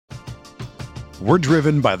We're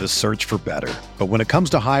driven by the search for better. But when it comes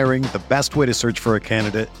to hiring, the best way to search for a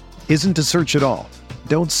candidate isn't to search at all.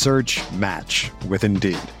 Don't search, match with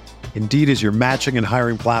Indeed. Indeed is your matching and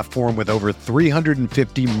hiring platform with over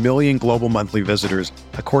 350 million global monthly visitors,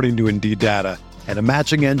 according to Indeed data, and a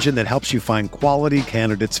matching engine that helps you find quality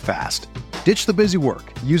candidates fast. Ditch the busy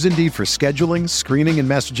work. Use Indeed for scheduling, screening, and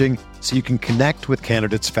messaging so you can connect with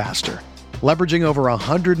candidates faster. Leveraging over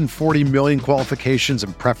 140 million qualifications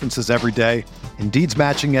and preferences every day, Indeed's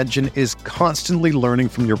matching engine is constantly learning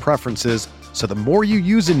from your preferences, so the more you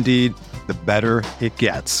use Indeed, the better it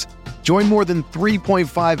gets. Join more than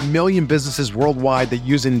 3.5 million businesses worldwide that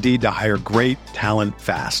use Indeed to hire great talent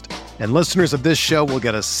fast. And listeners of this show will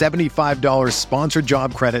get a $75 sponsored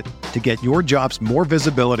job credit to get your jobs more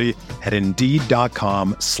visibility at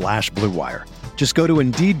Indeed.com/Blue Wire. Just go to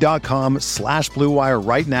Indeed.com/Blue Wire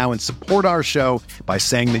right now and support our show by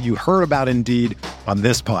saying that you heard about Indeed on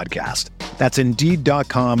this podcast. That's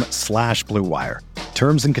Indeed.com/Blue Wire.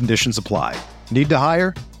 Terms and conditions apply. Need to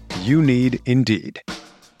hire? You need Indeed.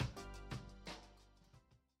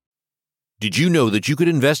 Did you know that you could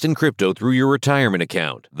invest in crypto through your retirement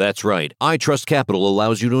account? That's right. iTrust Capital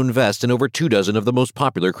allows you to invest in over 24 of the most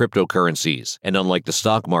popular cryptocurrencies. And unlike the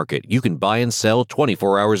stock market, you can buy and sell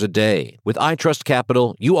 24 hours a day. With iTrust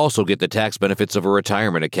Capital, you also get the tax benefits of a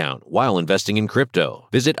retirement account while investing in crypto.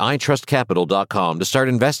 Visit iTrustCapital.com to start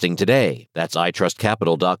investing today. That's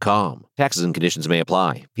iTrustCapital.com. Taxes and conditions may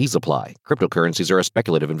apply. Fees apply. Cryptocurrencies are a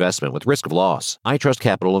speculative investment with risk of loss. iTrust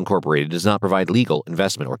Capital Incorporated does not provide legal,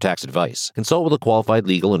 investment, or tax advice. Consult with a qualified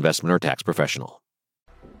legal, investment, or tax professional.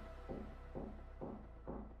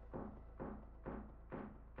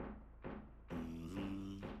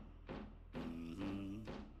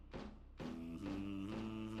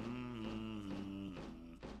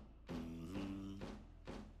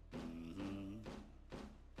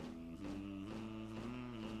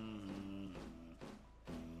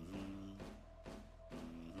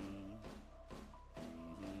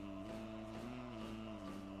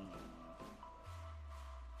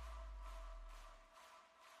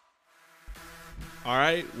 All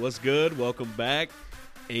right, what's good? Welcome back.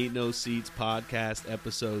 Ain't No Seats Podcast,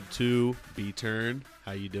 Episode 2, B-Turn.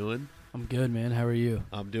 How you doing? I'm good, man. How are you?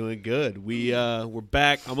 I'm doing good. We're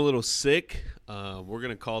back. I'm a little sick. We're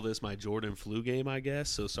going to call this my Jordan flu game, I guess.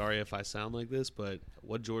 So sorry if I sound like this, but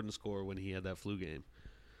what Jordan score when he had that flu game?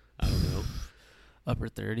 I don't know. Upper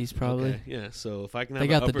 30s, probably. Okay, yeah, so if I can have They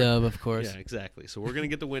got the dub, of course. Yeah, exactly. So we're going to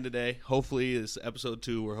get the win today. Hopefully, this Episode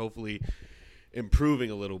 2, we're hopefully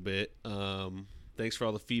improving a little bit. Thanks for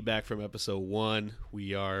all the feedback from Episode 1.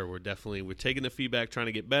 We're taking the feedback, trying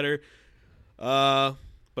to get better. But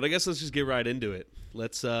I guess let's just get right into it.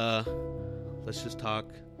 Let's just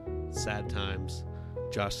talk sad times.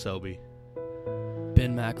 Josh Selby,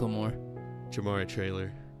 Ben McLemore, Jamari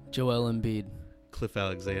Traylor, Joel Embiid, Cliff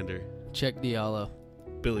Alexander, Check Diallo,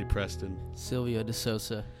 Billy Preston, Silvio De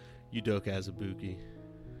Sousa, Udoka Azubuike.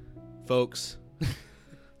 Folks,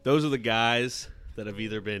 those are the guys that have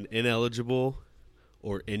either been ineligible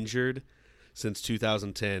or injured since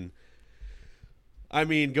 2010. I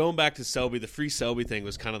mean, going back to Selby, the free Selby thing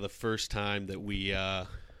was kind of the first time that we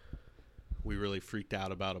really freaked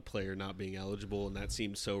out about a player not being eligible, and that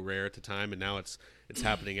seemed so rare at the time, and now it's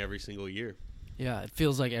happening every single year. Yeah, it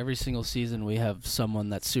feels like every single season we have someone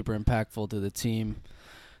that's super impactful to the team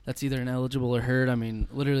that's either ineligible or hurt. I mean,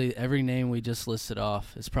 literally every name we just listed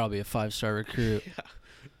off is probably a 5-star recruit.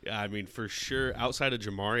 Yeah, I mean, for sure, outside of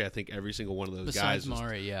Jamari, I think every single one of those guys. Besides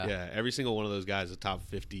Mari, yeah. Yeah, every single one of those guys is a top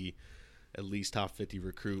 50, at least top 50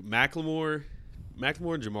 recruit. McLemore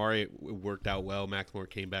and Jamari, it worked out well. McLemore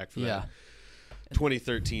came back for that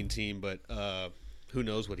 2013 team, but who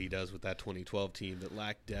knows what he does with that 2012 team that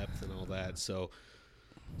lacked depth and all that. So,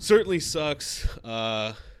 certainly sucks.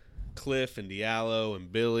 Cliff and Diallo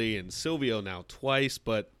and Billy and Silvio now twice,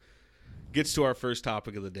 but gets to our first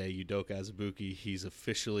topic of the day, Udoka Azubuike. He's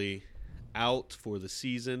officially out for the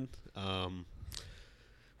season.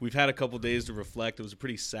 We've had a couple days to reflect. It was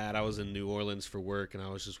pretty sad. I was in New Orleans for work, and I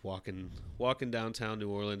was just walking downtown New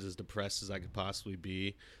Orleans as depressed as I could possibly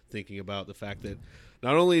be, thinking about the fact that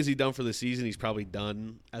not only is he done for the season, he's probably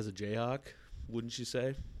done as a Jayhawk, wouldn't you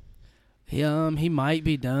say? He might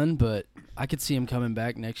be done, but I could see him coming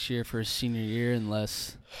back next year for his senior year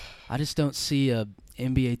unless I just don't see a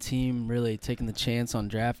NBA team really taking the chance on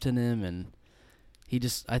drafting him, and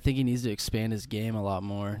I think he needs to expand his game a lot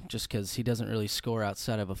more just because he doesn't really score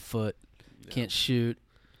outside of a foot, can't shoot.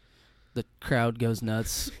 The crowd goes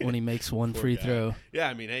nuts when he makes one free throw. Yeah,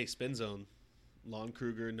 I mean, hey, spin zone. Lon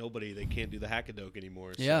Kruger, nobody. They can't do the Hackadoke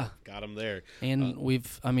anymore. So Yeah. got him there. And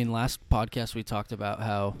last podcast we talked about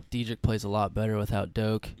how Diedrich plays a lot better without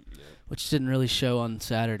Doak, which didn't really show on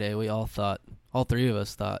Saturday. We all three of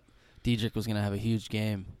us thought Diedrich was going to have a huge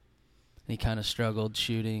game. And he kind of struggled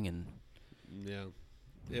shooting and. Yeah.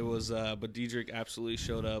 It was, but Diedrich absolutely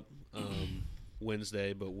showed up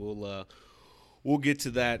Wednesday, but we'll get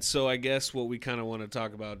to that. So I guess what we kind of want to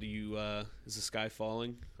talk about, is the sky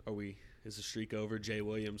falling? Is the streak over? Jay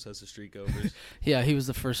Williams has the streak over. Yeah, he was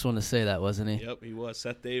the first one to say that, wasn't he? Yep, he was.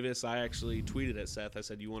 Seth Davis, I actually tweeted at Seth. I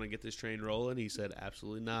said, you want to get this train rolling? He said,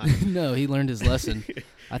 absolutely not. No, he learned his lesson.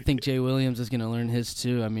 I think Jay Williams is going to learn his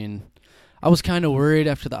too. I mean, I was kind of worried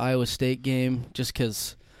after the Iowa State game just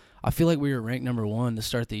because I feel like we were ranked number 1 to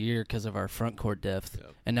start the year because of our front court depth.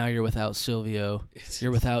 Yep. And now you're without Silvio.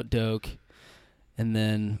 You're without Doak. And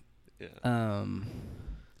then I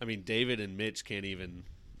mean, David and Mitch can't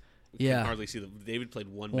hardly see them. David played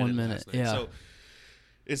 1 minute last night. Yeah. So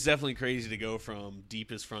it's definitely crazy to go from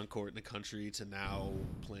deepest front court in the country to now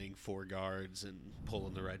playing 4 guards and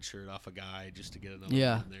pulling the red shirt off a guy just to get another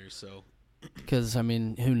one in there. So because, I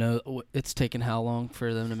mean, who knows? It's taken how long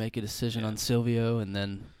for them to make a decision on Silvio, and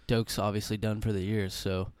then Doak's obviously done for the year.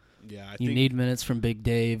 So you need minutes from Big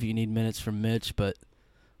Dave. You need minutes from Mitch, but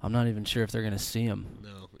I'm not even sure if they're going to see him.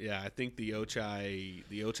 No, I think the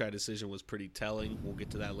Ochai decision was pretty telling. We'll get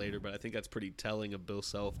to that later, but I think that's pretty telling of Bill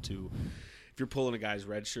Self to, if you're pulling a guy's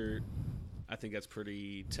red shirt, I think that's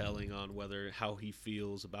pretty telling on how he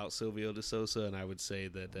feels about Silvio De Sousa, and I would say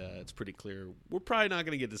that it's pretty clear we're probably not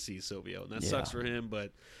going to get to see Silvio, and that sucks for him,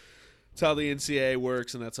 but it's how the NCAA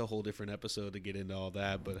works, and that's a whole different episode to get into all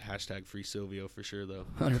that, but hashtag free Silvio for sure, though.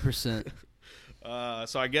 100%.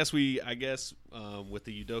 So I guess with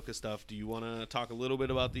the Udoka stuff, do you want to talk a little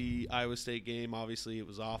bit about the Iowa State game? Obviously, it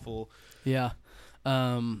was awful. Yeah.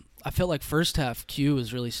 I felt like first half Q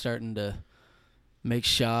was really starting to make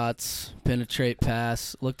shots, penetrate,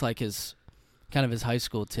 pass. Looked like his high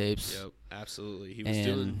school tapes. Yep, absolutely.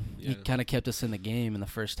 He kind of kept us in the game in the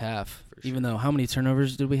first half. Even though, how many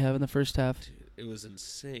turnovers did we have in the first half? It was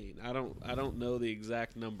insane. I don't know the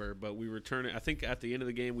exact number, but we were turning. I think at the end of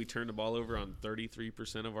the game we turned the ball over on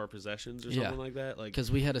 33% of our possessions or something like that. Like,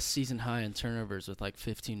 because we had a season high in turnovers with like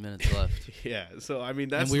 15 minutes left. Yeah, so I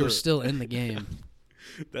mean we were still in the game.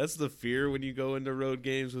 That's the fear when you go into road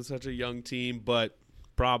games with such a young team. But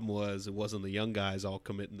problem was it wasn't the young guys all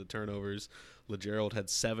committing the turnovers. LeGerald had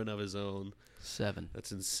 7 of his own. 7.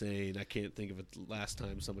 That's insane. I can't think of it last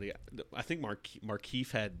time somebody. I think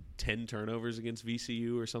Markeef had 10 turnovers against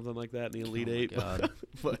VCU or something like that in the Elite Eight. God.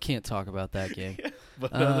 But we can't talk about that game. Yeah,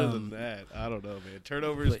 but other than that, I don't know, man.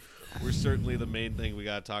 Turnovers were certainly the main thing we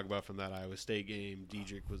got to talk about from that Iowa State game.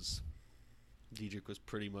 Diedrich was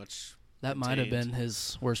pretty much. That might have been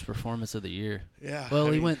his worst performance of the year. Yeah.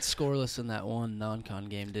 Well, he went scoreless in that one non-con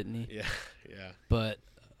game, didn't he? Yeah. But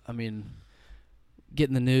I mean,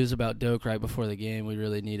 getting the news about Doak right before the game, we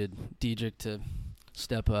really needed Diedrich to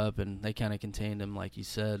step up, and they kind of contained him, like you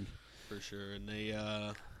said. For sure, and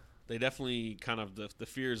they definitely kind of the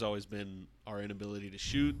fear has always been our inability to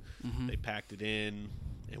shoot. Mm-hmm. They packed it in,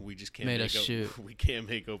 and we just can't shoot. We can't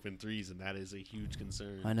make open threes, and that is a huge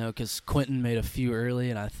concern. I know, because Quentin made a few early,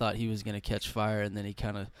 and I thought he was going to catch fire, and then he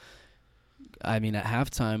kind of. I mean, at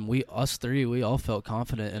halftime, we all felt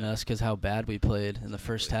confident in us because how bad we played in the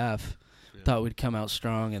first half. Yeah. Thought we'd come out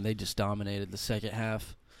strong, and they just dominated the second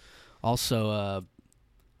half. Also,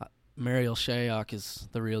 Mariel Shayok is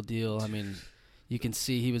the real deal. I mean, you can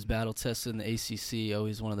see he was battle-tested in the ACC,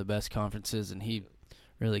 always one of the best conferences, and he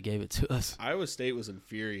really gave it to us. Iowa State was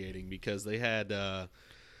infuriating because they had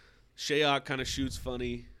Shayok kind of shoots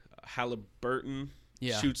funny. Halliburton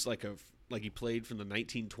shoots like he played from the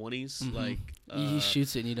 1920s. Mm-hmm. Like he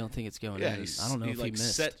shoots it, and you don't think it's going in. I don't know if he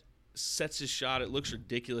missed. Sets his shot. It looks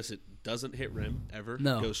ridiculous. It doesn't hit rim ever.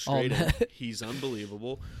 No. It goes straight in. He's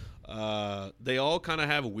unbelievable. They all kind of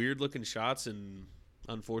have weird-looking shots, and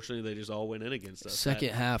unfortunately, they just all went in against us.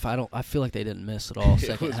 Second half, I feel like they didn't miss at all.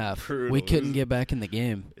 Second half, brutal. We couldn't get back in the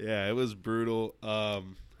game. Yeah, it was brutal.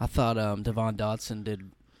 I thought Devon Dotson did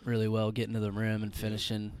really well getting to the rim and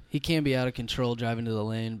finishing. Yeah. He can be out of control driving to the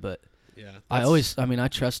lane, but I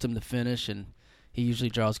trust him to finish, and he usually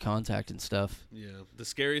draws contact and stuff. Yeah. The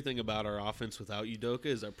scary thing about our offense without Udoka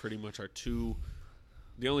is that pretty much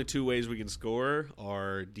the only 2 ways we can score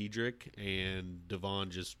are Diedrich and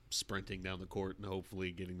Devon just sprinting down the court and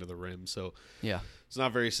hopefully getting to the rim. So it's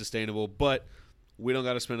not very sustainable, but we don't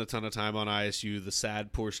got to spend a ton of time on ISU. The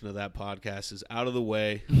sad portion of that podcast is out of the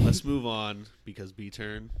way. Let's move on because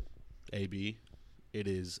B-turn, AB, it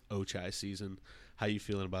is Ochai season. How you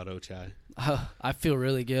feeling about Ochai? I feel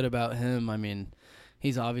really good about him. I mean,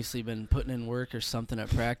 he's obviously been putting in work or something at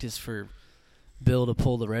practice for Bill to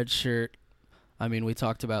pull the red shirt. I mean, we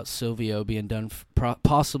talked about Silvio being done,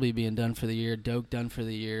 possibly being done for the year, Doak done for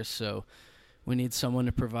the year, so we need someone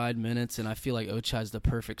to provide minutes, and I feel like Ochai's the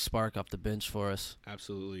perfect spark off the bench for us.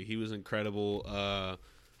 Absolutely. He was incredible.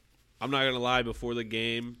 I'm not going to lie, before the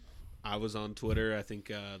game, I was on Twitter. I think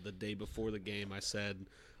the day before the game I said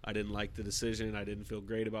I didn't like the decision. I didn't feel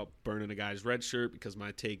great about burning a guy's red shirt because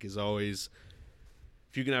my take is always,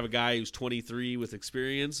 if you can have a guy who's 23 with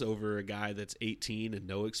experience over a guy that's 18 and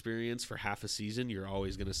no experience for half a season, you're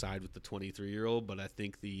always going to side with the 23-year-old. But I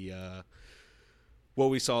think what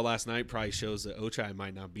we saw last night probably shows that Ochai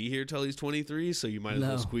might not be here till he's 23, so you might as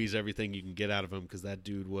well squeeze everything you can get out of him because that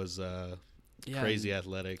dude was crazy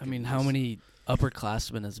athletic. I mean, how many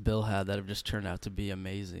upperclassmen has Bill had that have just turned out to be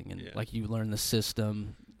amazing? And like, you learn the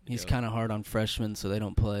system. He's kind of hard on freshmen, so they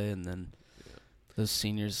don't play, and then those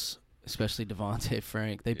seniors, especially Devontae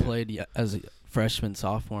Frank, they played as a freshman,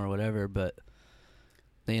 sophomore, or whatever, but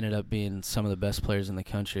they ended up being some of the best players in the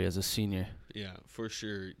country as a senior. Yeah, for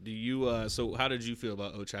sure. Do you? So, how did you feel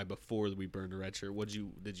about Ochai before we burned the red shirt?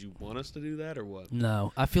 Did you want us to do that or what?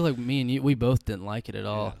 No, I feel like me and you, we both didn't like it at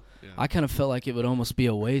all. Yeah. I kind of felt like it would almost be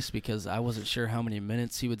a waste because I wasn't sure how many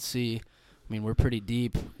minutes he would see. I mean, we're pretty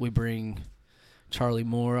deep. We bring Charlie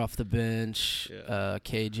Moore off the bench,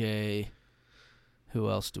 KJ. Who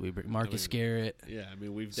else do we bring? Marcus Garrett. Yeah, I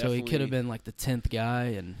mean, we've so he could have been like the 10th guy,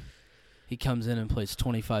 and he comes in and plays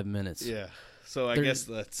 25 minutes. Yeah. So I guess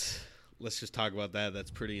let's just talk about that.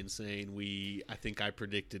 That's pretty insane. I think I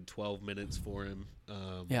predicted 12 minutes for him.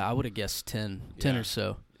 I would have guessed 10 or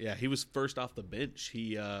so. Yeah, he was first off the bench.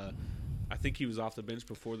 I think he was off the bench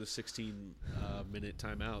before the 16-minute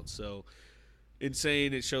timeout. So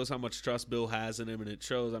insane. It shows how much trust Bill has in him, and it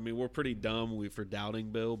shows. I mean, we're pretty dumb for doubting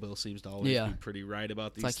Bill. Bill seems to always be pretty right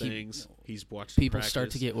about these things. He's watched people practice.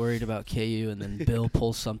 Start to get worried about KU, and then Bill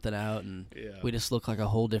pulls something out, and we just look like a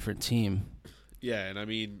whole different team. Yeah, and I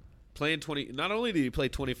mean, playing 20. Not only did he play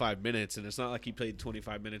 25 minutes, and it's not like he played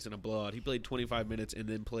 25 minutes in a blowout. He played 25 minutes and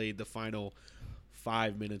then played the final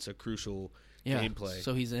 5 minutes of crucial gameplay.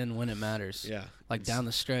 So he's in when it matters. Yeah, like down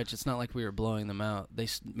the stretch, it's not like we were blowing them out. They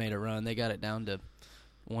made a run. They got it down to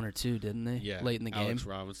 1 or 2, didn't they? Yeah, late in the game. Alex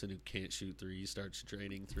Robinson, who can't shoot threes, starts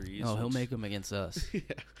draining threes. Oh, he'll make them against us.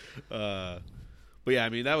 But yeah, I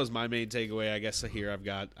mean, that was my main takeaway. I guess here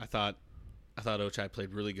I thought Ochai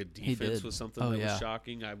played really good defense. Was something that was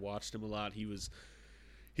shocking. I watched him a lot.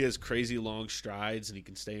 He has crazy long strides, and he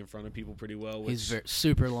can stay in front of people pretty well. He's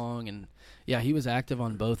super long, and he was active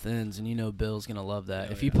on both ends, and Bill's gonna love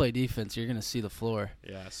that. If you play defense, you're gonna see the floor.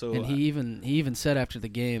 Yeah. So and he even said after the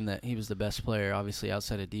game that he was the best player, obviously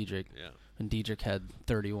outside of Diedrich. Yeah. And Diedrich had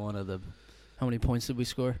 31 of the. How many points did we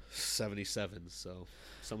score? 77. So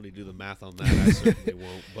somebody do the math on that. I certainly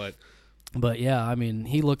won't. But yeah, I mean,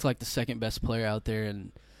 he looked like the second best player out there,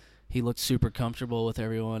 and he looked super comfortable with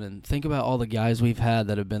everyone. And think about all the guys we've had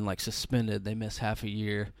that have been like suspended. They missed half a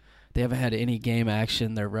year. They haven't had any game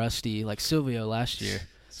action. They're rusty. Like Silvio last year.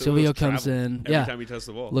 Silvio comes in. Every time he touches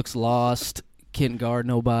the ball. Looks lost. Can't guard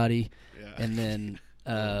nobody. Yeah. And then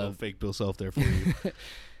no fake Bill Self there for you.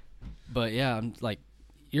 But yeah, I'm like,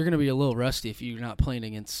 you're gonna be a little rusty if you're not playing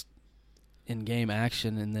against in-game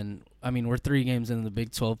action. And then, I mean, we're 3 games into the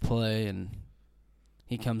Big 12 play, and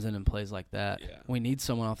he comes in and plays like that. Yeah. We need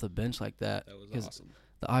someone off the bench like that. That was awesome.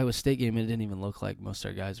 The Iowa State game, it didn't even look like most of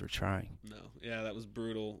our guys were trying. No. Yeah, that was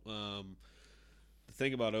brutal. The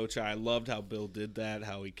thing about Ochai, I loved how Bill did that,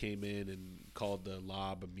 how he came in and called the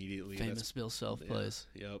lob immediately. Famous Bill Self plays.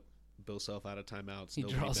 Yep. Bill Self out of timeouts. He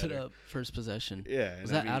draws it up first possession. Yeah.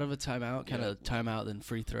 Was that out of a timeout? Kind of timeout, then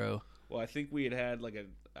free throw? Well, I think we had like a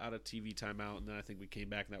out of TV timeout, and then I think we came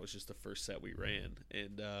back, and that was just the first set we ran.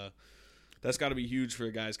 And that's got to be huge for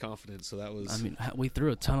a guy's confidence. So that was. I mean, we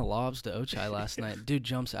threw a ton of lobs to Ochai last night. Dude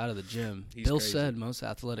jumps out of the gym. Bill crazy. said most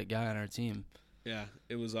athletic guy on our team. Yeah,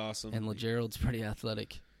 it was awesome. And LeGerald's pretty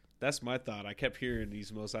athletic. That's my thought. I kept hearing he's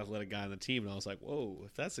the most athletic guy on the team, and I was like, whoa,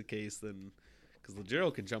 if that's the case, then because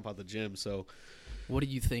LeGerald can jump out the gym. So, what do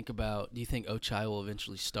you think about? Do you think Ochai will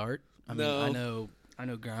eventually start? I mean, I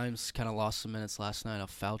know Grimes kind of lost some minutes last night off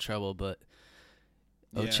foul trouble, but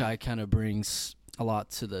Ochai kind of brings a lot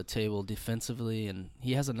to the table defensively, and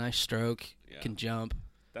he has a nice stroke, can jump.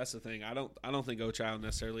 That's the thing. I don't think Ochai will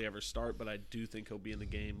necessarily ever start, but I do think he'll be in the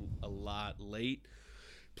game a lot late.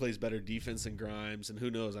 Plays better defense than Grimes, and who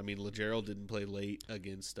knows? I mean, LeGerald didn't play late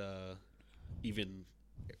against even.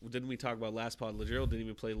 Didn't we talk about last pod? LeGerald didn't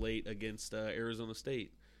even play late against Arizona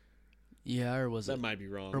State. Yeah, or was that it? might be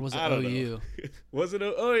wrong. Or was it I don't OU? know. Was it?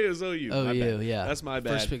 Oh, it was OU. OU, yeah. That's my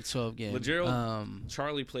bad. First Big 12 game. LeGerald,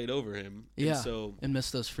 Charlie played over him. Yeah, and and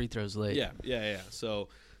missed those free throws late. Yeah. So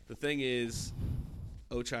the thing is,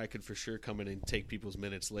 Ochai could for sure come in and take people's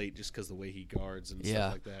minutes late just because the way he guards and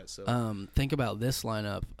stuff like that. So think about this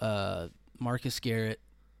lineup: Marcus Garrett,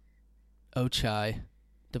 Ochai,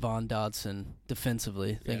 Devon Dodson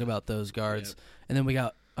defensively. Think about those guards, and then we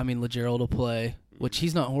got. I mean, LeGerald will play, which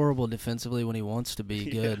he's not horrible defensively when he wants to be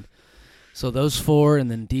good. So those four, and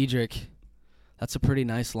then Dedrick. That's a pretty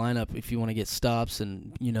nice lineup if you want to get stops,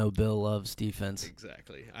 and Bill loves defense.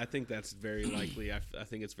 Exactly. I think that's very likely. I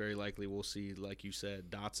think it's very likely we'll see, like you said,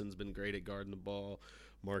 Dotson's been great at guarding the ball.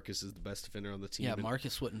 Marcus is the best defender on the team. Yeah,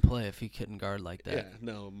 Marcus wouldn't play if he couldn't guard like that. Yeah,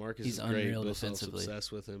 no, Marcus He's is great. unreal Bill defensively. Self's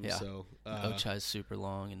obsessed with him. Yeah. So Ochai's super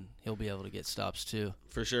long, and he'll be able to get stops too.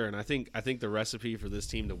 For sure, and I think the recipe for this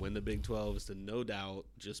team to win the Big 12 is to no doubt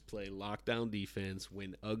just play lockdown defense,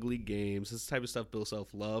 win ugly games. This is the type of stuff Bill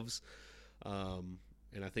Self loves.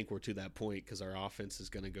 And I think we're to that point because our offense is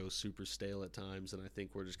going to go super stale at times, and I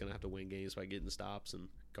think we're just going to have to win games by getting stops and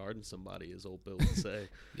guarding somebody, as old Bill would say.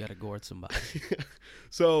 You got to guard somebody.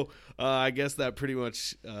 So I guess that pretty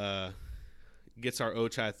much gets our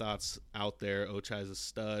Ochai thoughts out there. Ochai's a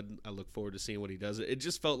stud. I look forward to seeing what he does. It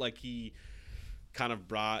just felt like he kind of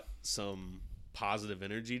brought some positive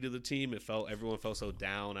energy to the team. Everyone felt so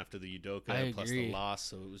down after the Udoka plus the loss,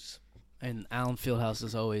 so it was. And Allen Fieldhouse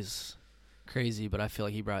is always crazy, but I feel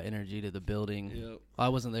like he brought energy to the building. Yep. I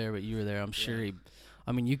wasn't there, but you were there. I'm sure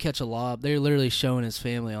you catch a lob. They're literally showing his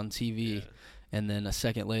family on TV, and then a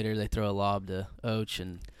second later they throw a lob to Och,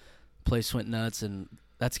 and place went nuts, and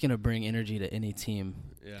that's going to bring energy to any team.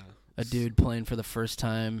 Yeah. A dude playing for the first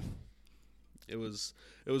time. It was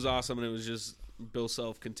awesome, and it was just Bill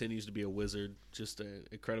Self continues to be a wizard. Just an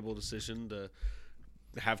incredible decision to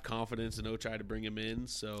have confidence in Ochai to bring him in.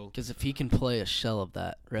 So because if he can play a shell of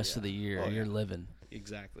that rest of the year, you're living.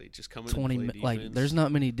 Exactly. Just come in 20 and play defense. There's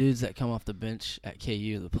not many dudes that come off the bench at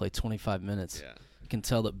KU that play 25 minutes. Yeah. You can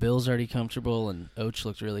tell that Bill's already comfortable, and Och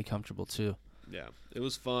looked really comfortable too. Yeah, it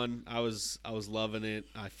was fun. I was loving it.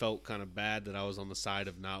 I felt kind of bad that I was on the side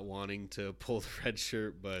of not wanting to pull the red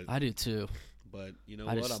shirt, but I do too. But you know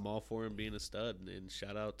what? I'm all for him being a stud, and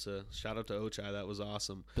shout out to Ochai. That was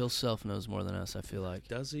awesome. Bill Self knows more than us, I feel like.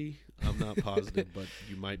 Does he? I'm not positive, but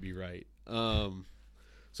you might be right.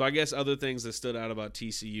 So I guess other things that stood out about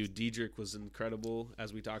TCU, Dedrick was incredible,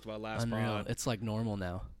 as we talked about last pod. It's like normal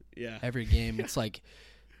now. Yeah. Every game, it's like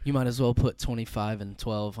you might as well put 25 and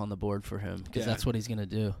 12 on the board for him because that's what he's going to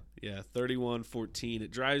do. Yeah, 31-14.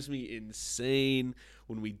 It drives me insane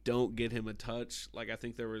when we don't get him a touch. Like, I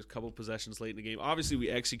think there was a couple possessions late in the game. Obviously, we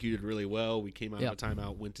executed really well. We came out of a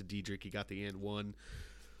timeout, went to Dedrick. He got the and one.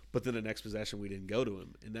 But then the next possession, we didn't go to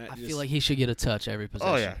him. And I feel like he should get a touch every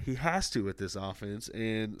possession. Oh, yeah. He has to with this offense.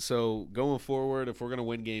 And so going forward, if we're going to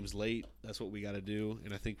win games late, that's what we got to do,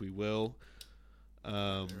 and I think we will.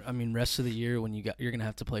 Rest of the year when you're going to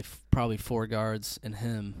have to play probably 4 guards and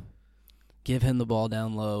him. Give him the ball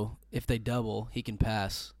down low. If they double, he can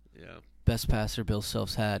pass. Yeah. Best passer Bill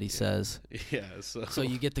Self's had, he says. Yeah. So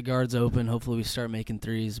you get the guards open. Hopefully we start making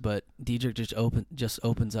threes, but Dedrick just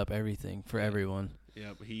opens up everything for everyone.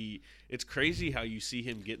 Yeah, but it's crazy how you see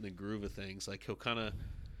him get in the groove of things. Like he'll kind of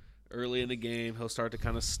early in the game, he'll start to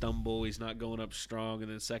kind of stumble. He's not going up strong,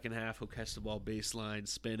 and then second half he'll catch the ball baseline,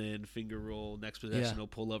 spin in, finger roll. Next possession he'll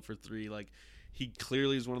pull up for 3. Like he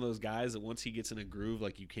clearly is one of those guys that once he gets in a groove,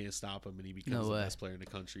 like you can't stop him, and he becomes the best player in the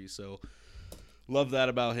country. So love that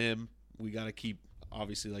about him. We got to keep,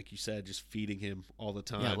 obviously, like you said, just feeding him all the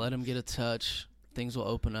time. Yeah, let him get a touch. Things will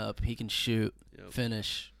open up. He can shoot,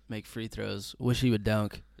 finish, make free throws. Wish he would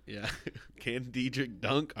dunk. Yeah. Can Dedrick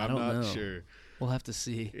dunk? I'm not sure. We'll have to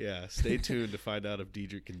see. Yeah, stay tuned to find out if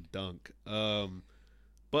Dedrick can dunk.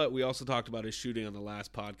 But we also talked about his shooting on the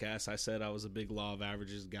last podcast. I said I was a big law of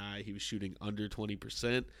averages guy. He was shooting under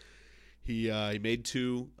 20%. He made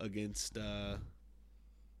 2 against who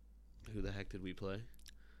the heck did we play?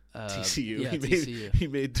 TCU. Yeah, TCU. He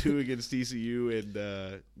made 2 against TCU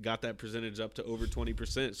and got that percentage up to over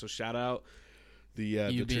 20%. So shout out.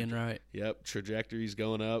 You being right. Yep, trajectory's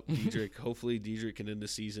going up. Hopefully Dedrick can end the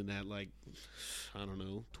season at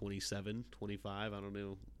 27, 25. I don't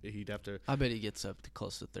know. He'd have to. I bet he gets up to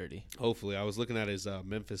close to 30. Hopefully. I was looking at his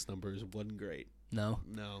Memphis numbers. It wasn't great. No?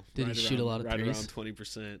 No. Did he shoot a lot of threes? Right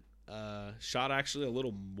around 20%. Shot actually a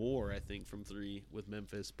little more, I think, from 3 with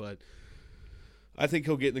Memphis. But I think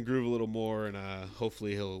he'll get in the groove a little more, and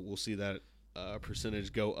hopefully we'll see that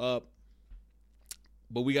percentage go up.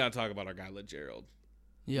 But we got to talk about our guy, LeGerald.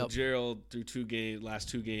 Yep. LeGerald, through last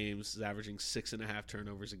 2 games, is averaging 6.5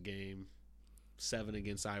 turnovers a game. 7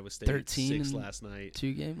 against Iowa State, 13 6 last night.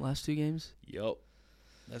 Last two games. Yep,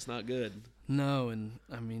 that's not good. No, and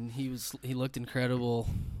I mean he looked incredible.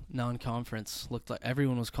 Non-conference looked like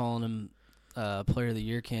everyone was calling him Player of the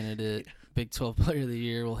Year candidate, Big 12 Player of the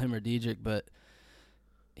Year. Well, him or Diedrich, but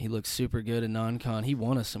he looked super good in non-con. He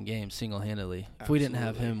won us some games single-handedly. If we didn't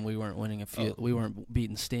have him, we weren't winning a few. We weren't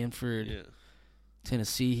beating Stanford. Yeah.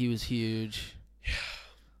 Tennessee, he was huge.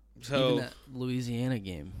 So even that Louisiana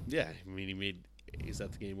game. Yeah, I mean is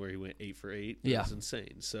that the game where he went 8 for 8? Yeah, that's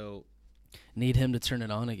insane. So need him to turn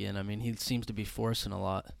it on again. I mean, he seems to be forcing a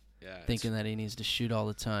lot. Yeah, thinking that he needs to shoot all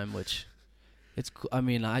the time, which it's. I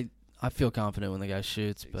mean, I feel confident when the guy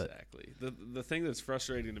shoots, but exactly. The thing that's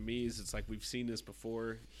frustrating to me is it's like we've seen this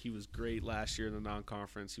before. He was great last year in the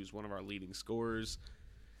non-conference. He was one of our leading scorers,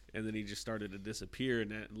 and then he just started to disappear.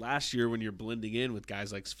 And last year, when you're blending in with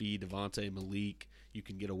guys like Svi, Devontae, Malik, you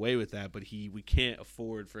can get away with that. But we can't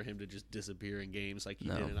afford for him to just disappear in games like he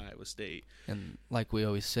did in Iowa State. And like we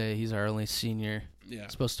always say, he's our only senior. Yeah,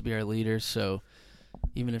 supposed to be our leader. So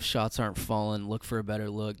even if shots aren't falling, look for a better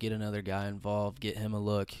look. Get another guy involved. Get him a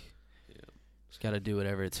look. Just got to do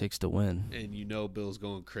whatever it takes to win. And Bill's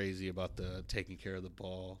going crazy about the taking care of the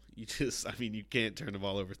ball. You can't turn the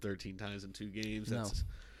ball over 13 times in 2 games.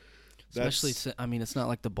 Especially, it's not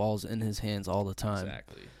like the ball's in his hands all the time.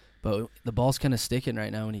 Exactly. But the ball's kind of sticking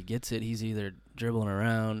right now. When he gets it, he's either dribbling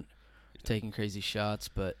around, taking crazy shots.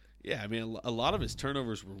 But yeah, I mean, a lot of his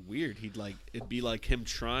turnovers were weird. It'd be like him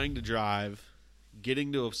trying to drive,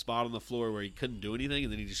 getting to a spot on the floor where he couldn't do anything,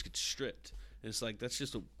 and then he just gets stripped. And it's like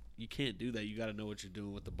you can't do that. You got to know what you're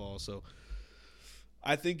doing with the ball. So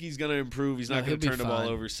I think he's going to improve. He's not going to turn the ball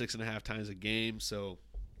over 6.5 times a game. So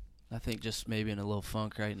I think just maybe in a little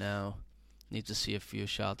funk right now. Needs to see a few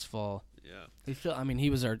shots fall. Yeah.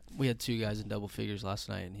 We had 2 guys in double figures last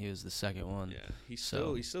night, and he was the second one. Yeah, he's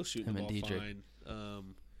still shooting the ball fine.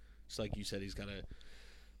 Just like you said, he's got to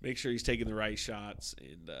make sure he's taking the right shots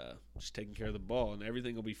and just taking care of the ball, and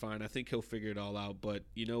everything will be fine. I think he'll figure it all out. But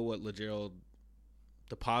you know what, LeGerald?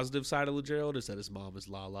 The positive side of LeGerald is that his mom is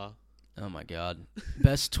Lala. Oh my God!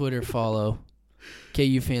 Best Twitter follow.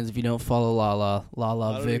 KU fans, if you don't follow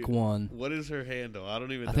Lala Vic 1. What is her handle? I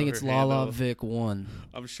don't even know. I think it's Lala Vic 1.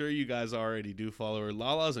 I'm sure you guys already do follow her.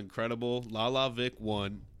 Lala's incredible. Lala Vic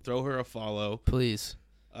 1. Throw her a follow. Please.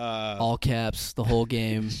 All caps, the whole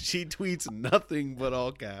game. She tweets nothing but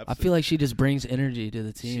all caps. I feel like she just brings energy to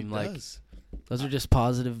the team. She does. Those are just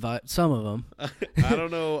positive vibes. Some of them. I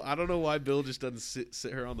don't know why Bill just doesn't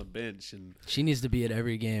sit her on the bench. And she needs to be at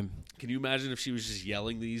every game. Can you imagine if she was just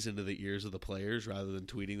yelling these into the ears of the players rather than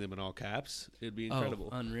tweeting them in all caps? It'd be incredible.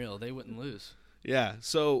 Oh, unreal. They wouldn't lose. Yeah.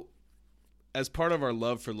 So as part of our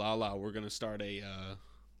love for Lala, we're going to start a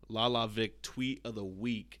Lala Vic tweet of the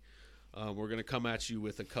week. We're going to come at you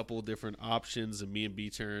with a couple different options, and me and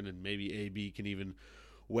B-Turn and maybe AB can even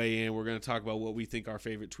weigh in. We're going to talk about what we think our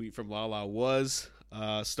favorite tweet from Lala was.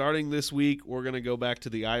 Starting this week, we're going to go back to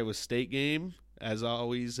the Iowa State game. As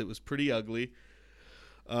always, it was pretty ugly.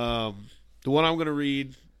 The one I'm going to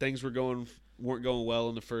read, things weren't going well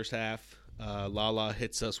in the first half. Lala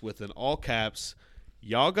hits us with an all caps.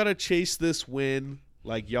 Y'all got to chase this win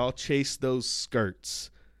like y'all chase those skirts.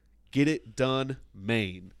 Get it done,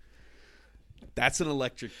 Maine. That's an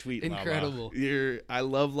electric tweet, Incredible. Lala. I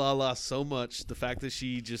love Lala so much. The fact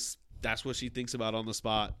that that's what she thinks about on the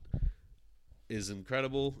spot is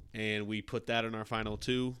incredible. And we put that in our final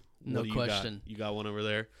 2. No question. You got one over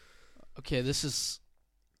there? Okay, this is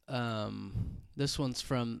this one's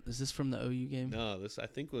from, is this from the OU game? No, this I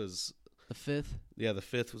think was the 5th. Yeah, the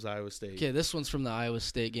 5th was Iowa State. Okay, this one's from the Iowa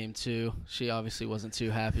State game too. She obviously wasn't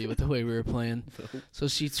too happy with the way we were playing. No. So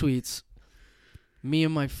she tweets, Me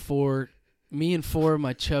and 4 of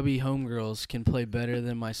my chubby homegirls can play better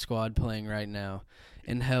than my squad playing right now.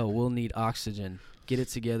 And hell, we'll need oxygen. Get it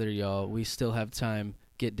together, y'all. We still have time.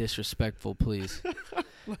 Get disrespectful, please.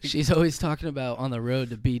 She's always talking about on the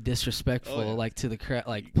road to be disrespectful, like to the crowd,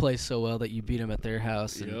 like play so well that you beat them at their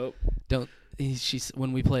house. And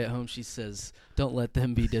when we play at home, she says, don't let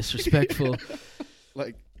them be disrespectful.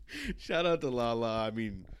 Like, shout out to Lala. I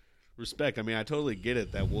mean, respect. I mean, I totally get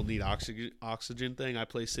it that we'll need oxygen thing. I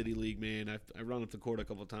play City League, man. I run up the court a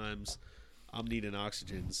couple times. I'm needing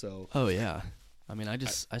oxygen. So. Oh yeah. I mean, I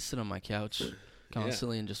sit on my couch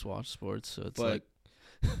constantly and just watch sports. So it's like.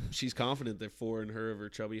 She's confident that 4 and her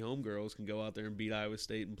chubby homegirls can go out there and beat Iowa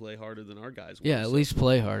State and play harder than our guys. Yeah, at least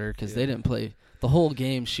play harder because they didn't play the whole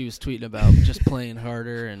game. She was tweeting about just playing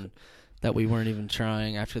harder and that we weren't even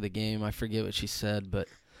trying after the game. I forget what she said, but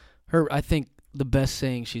I think the best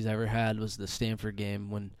saying she's ever had was the Stanford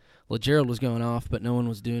game when LeGerald was going off, but no one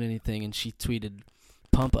was doing anything, and she tweeted,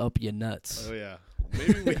 Pump Up Your Nuts. Oh, yeah.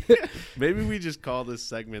 Maybe we just call this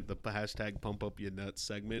segment the hashtag Pump Up Your Nuts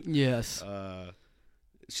segment. Yes.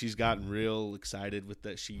 She's gotten real excited with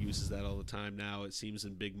that. She uses that all the time now. It seems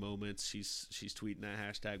in big moments she's tweeting that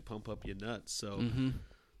hashtag Pump Up Your Nuts. So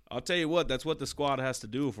I'll tell you what, that's what the squad has to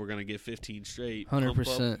do if we're going to get 15 straight. 100%.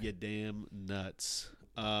 Pump up your damn nuts.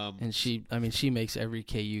 And she makes every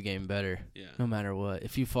KU game better. Yeah. No matter what.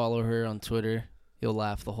 If you follow her on Twitter, you'll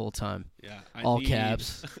laugh the whole time. Yeah. All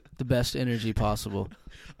caps. The best energy possible.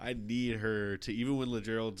 I need her to, even when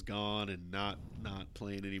LeGerald's gone and not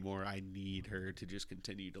playing anymore, I need her to just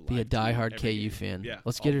continue to be a diehard KU fan. Yeah.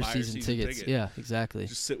 Let's get her season tickets. Yeah, exactly.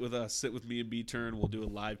 Just sit with us. Sit with me and B-Turn. We'll do a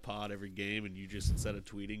live pod every game, and you just, instead of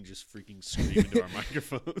tweeting, just freaking scream into our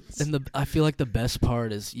microphones. And I feel like the best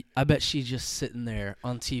part is, I bet she's just sitting there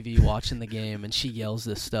on TV watching the game, and she yells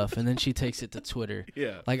this stuff, and then she takes it to Twitter.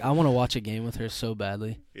 Yeah. Like, I want to watch a game with her so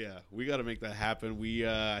badly. Yeah, we got to make that happen.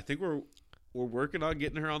 I think we're working on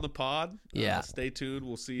getting her on the pod. Yeah. Stay tuned.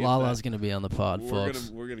 We'll see. Lala's going to be on the pod, folks.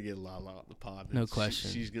 We're gonna get Lala on the pod. No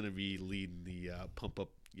question. She's going to be leading the Pump Up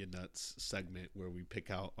Your Nuts segment where we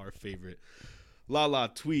pick out our favorite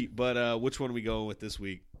Lala tweet. But which one are we going with this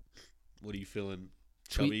week? What are you feeling?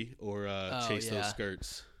 Chubby or chase those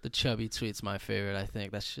skirts? The chubby tweet's my favorite, I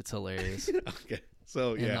think. That shit's hilarious. Okay.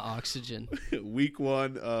 So, and the oxygen. Week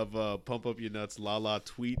 1 of Pump Up Your Nuts Lala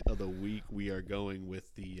tweet of the week. We are going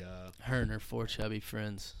with the her and her 4 chubby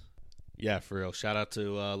friends. Yeah, for real. Shout out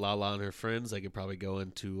to Lala and her friends. They could probably go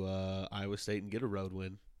into Iowa State and get a road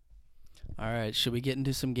win. All right. Should we get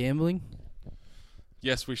into some gambling?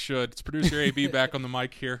 Yes, we should. It's producer AB back on the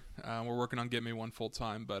mic here. We're working on getting me one full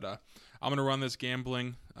time, but I'm going to run this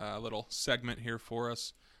gambling little segment here for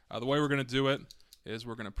us. The way we're going to do it is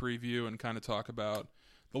we're going to preview and kind of talk about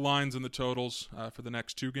the lines and the totals for the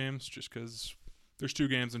next 2 games, just because there's 2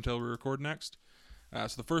 games until we record next.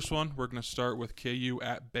 So the first one, we're going to start with KU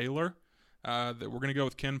at Baylor. We're going to go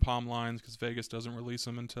with KenPom lines because Vegas doesn't release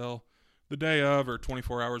them until the day of or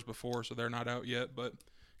 24 hours before, so they're not out yet. But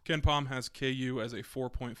KenPom has KU as a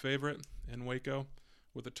 4-point favorite in Waco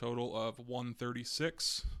with a total of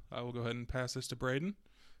 136. I will go ahead and pass this to Braden.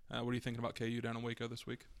 What are you thinking about KU down in Waco this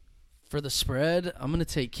week? For the spread, I'm going to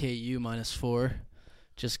take KU -4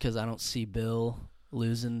 just because I don't see Bill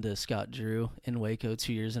losing to Scott Drew in Waco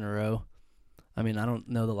 2 years in a row. I mean, I don't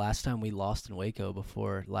know the last time we lost in Waco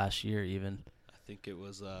before last year even. I think it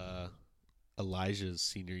was Elijah's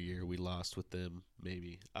senior year we lost with them,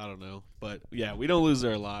 maybe. I don't know. But, yeah, we don't lose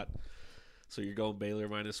there a lot. So you're going Baylor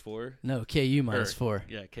 -4? No, KU -4.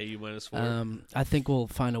 Yeah, KU -4. I think we'll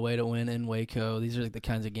find a way to win in Waco. These are the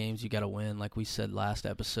kinds of games you got to win. Like we said last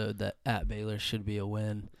episode, that at Baylor should be a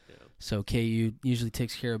win. Yeah. So KU usually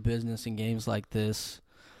takes care of business in games like this.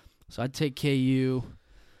 So I'd take KU.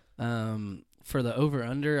 For the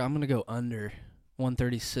over-under, I'm going to go under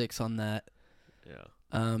 136 on that.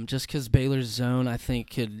 Yeah. Just because Baylor's zone, I think,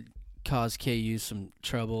 could cause KU some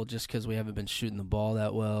trouble just because we haven't been shooting the ball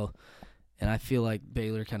that well. And I feel like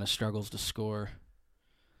Baylor kind of struggles to score.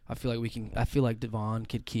 I feel like Devon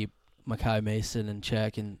could keep Makai Mason in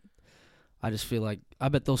check, and I just feel like I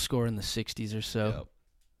bet they'll score in the 60s or so. Yep.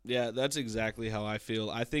 Yeah, that's exactly how I feel.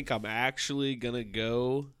 I think I'm actually gonna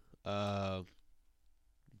go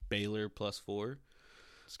Baylor +4.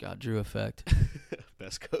 Scott Drew effect.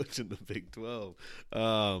 Best coach in the Big 12.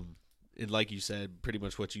 And like you said, pretty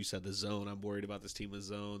much what you said, the zone. I'm worried about this team with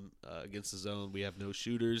zone. Against the zone, we have no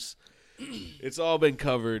shooters. It's all been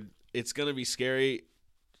covered. It's going to be scary.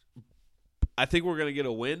 I think we're going to get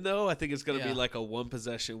a win, though. I think it's going to be like a one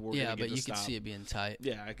possession. We're going to get but you stop. can see it being tight.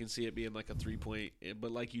 Yeah, I can see it being like a 3-point.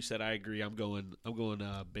 But like you said, I agree. I'm going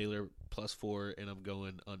Baylor +4, and I'm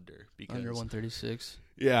going under because under 136.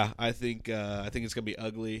 Yeah, I think it's going to be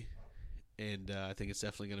ugly, and I think it's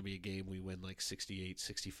definitely going to be a game we win like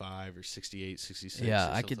 68-65 or 68-66. Yeah,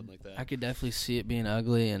 or I could like that. I could definitely see it being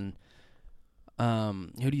ugly. And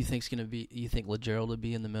who do you think's going to be? You think LeGerald would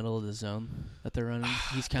be in the middle of the zone that they're running?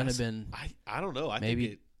 He's kind of been. I don't know. I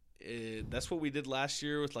maybe think that's what we did last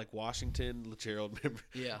year with like Washington. LeGerald,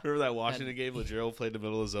 remember that Washington game? LeGerald played in the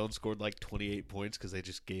middle of the zone, scored like 28 points because they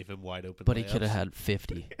just gave him wide open. But he could have had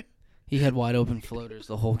 50. He had wide open floaters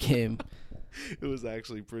the whole game. It was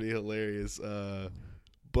actually pretty hilarious.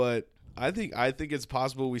 But I think it's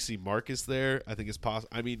possible we see Marcus there. I think it's possible.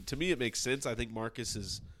 I mean, to me, it makes sense. I think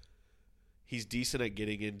Marcus he's decent at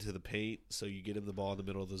getting into the paint, so you get him the ball in the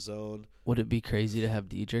middle of the zone. Would it be crazy to have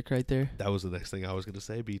Diedrich right there? That was the next thing I was going to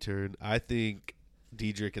say, B-Turn. I think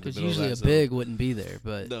Diedrich in the Because middle of usually that a zone. big wouldn't be there,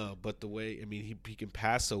 but No, but the way, I mean, he can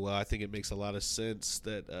pass so well. I think it makes a lot of sense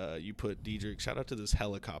that you put Diedrich. Shout out to this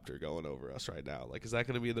helicopter going over us right now. Like, is that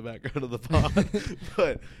going to be in the background of the pod?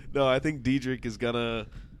 But no, I think Diedrich is gonna.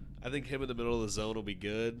 I think him in the middle of the zone will be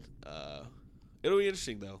good. It'll be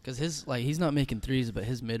interesting though. because he's not making threes, but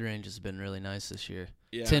his mid range has been really nice this year.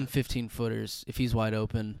 Yeah. 10, 15 footers. If he's wide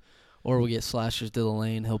open, or we get slashers to the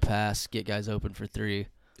lane, he'll pass, get guys open for three.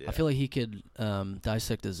 Yeah. I feel like he could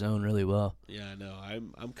dissect the zone really well. Yeah, I know.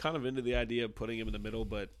 I'm kind of into the idea of putting him in the middle,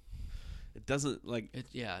 but it doesn't like. It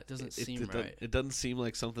doesn't seem right. It doesn't seem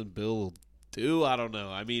like something Bill will do. I don't know.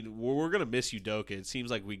 I mean, we're gonna miss Udoka. It seems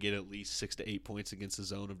like we get at least 6 to 8 points against the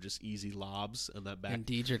zone of just easy lobs and that back. And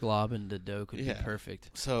Diedrich lobbing to Doak would be perfect.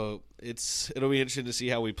 So it'll be interesting to see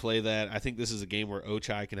how we play that. I think this is a game where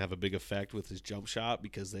Ochai can have a big effect with his jump shot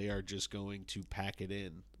because they are just going to pack it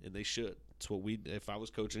in, and they should. It's what we. If I was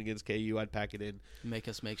coaching against KU, I'd pack it in. Make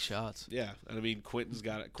us make shots. Yeah, and I mean Quentin's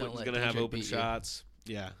got it. Quentin's let going to have Diedrich open beat you. shots.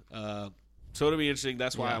 Yeah. So it'll be interesting.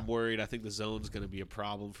 That's why Yeah. I'm worried. I think the zone's going to be a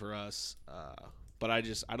problem for us. But I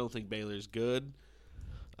don't think Baylor's good.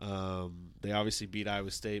 They obviously beat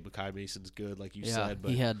Iowa State. Makai Mason's good, like you said.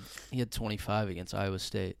 But he had 25 against Iowa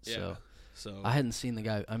State. yeah, So I hadn't seen the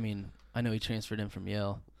guy. I mean, I know he transferred in from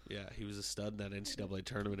Yale. yeah, he was a stud in that NCAA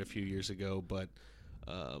tournament a few years ago. But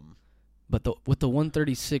But with the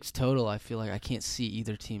 136 total, I feel like I can't see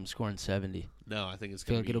either team scoring 70. no, I think it's I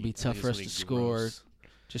feel going like it'll be tough for us to score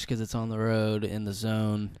just because it's on the road in the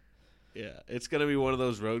zone. Yeah, it's going to be one of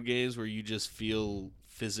those road games where you just feel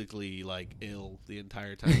physically like ill the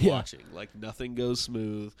entire time Yeah. watching. Like nothing goes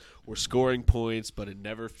smooth. We're scoring points, but it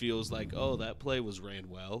never feels like, oh, that play was ran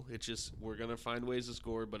well. It's just we're going to find ways to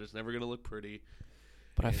score, but it's never going to look pretty.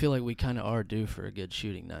 But I feel like we kind of are due for a good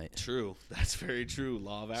shooting night. True. That's very true.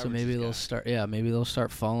 Law of averages. So maybe they'll guy. start. Yeah, maybe they'll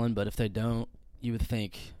start falling. But if they don't, you would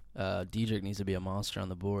think Diedrich needs to be a monster on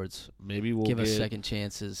the boards. Maybe we'll Give get us second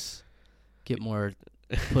chances. Get more.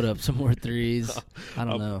 Put up some more threes. I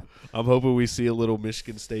don't know. I'm hoping we see a little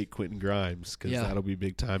Michigan State Quentin Grimes because Yeah. that'll be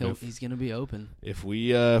big time. He's going to be open. If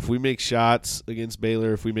we make shots against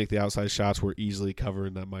Baylor, if we make the outside shots, we're easily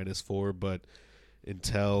covering that -4. But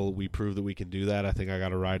until we prove that we can do that, I think I got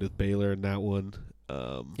to ride with Baylor in that one.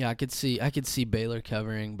 Yeah, I could see Baylor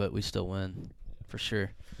covering, but we still win for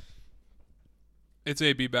sure. It's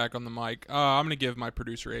AB back on the mic. I'm going to give my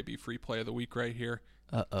producer AB free play of the week right here.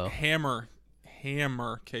 Uh-oh. Hammer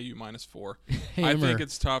KU -4. I Hammer. think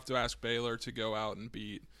it's tough to ask Baylor to go out and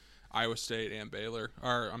beat Iowa State and Baylor.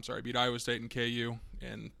 Beat Iowa State and KU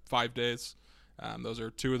in 5 days. Those are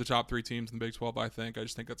two of the top 3 teams in the Big 12, I think. I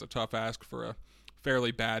just think that's a tough ask for a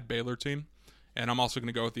fairly bad Baylor team. And I'm also going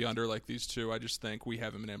to go with the under like these two. I just think we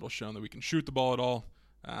haven't been able to show that we can shoot the ball at all.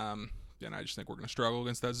 And I just think we're going to struggle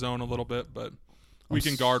against that zone a little bit, but we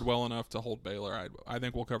can guard well enough to hold Baylor. I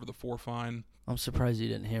think we'll cover the 4 fine. I'm surprised you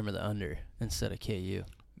didn't hammer the under instead of KU.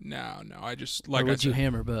 No, I just Or like I would you said,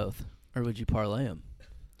 hammer both? Or would you parlay them?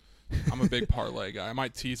 I'm a big parlay guy. I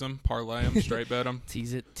might tease them, parlay them, straight bet them.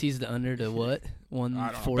 Tease the under to what? I don't know.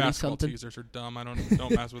 140 Basketball something? teasers are dumb. I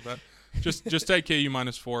don't mess with that. Just take KU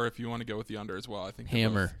 -4 if you want to go with the under as well. I think they're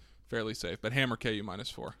Hammer. both fairly safe, but hammer KU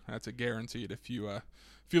 -4. That's a guaranteed. If you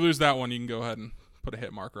lose that one, you can go ahead and put a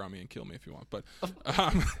hit marker on me and kill me if you want. But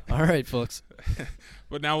All right, folks.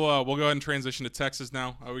 but now we'll go ahead and transition to Texas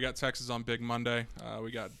now. We got Texas on Big Monday.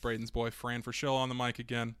 We got Braden's boy Fran Frischel on the mic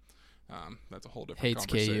again. That's a whole different Hates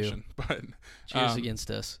conversation. KU. But Cheers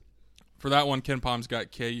against us. for that one, Ken Palm's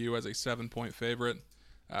got KU as a 7-point favorite,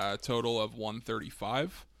 total of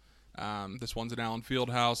 135. This one's at Allen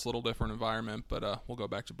Fieldhouse, a little different environment, but we'll go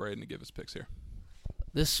back to Braden to give his picks here.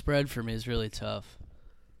 This spread for me is really tough.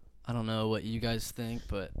 I don't know what you guys think,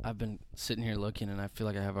 but I've been sitting here looking, and I feel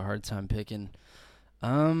like I have a hard time picking.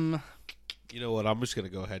 You know what? I'm just going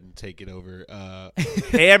to go ahead and take it over.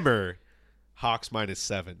 Hammer Hawks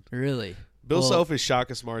 -7. Really? Bill Well, Self is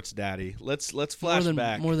Shaka Smart's daddy. Let's flash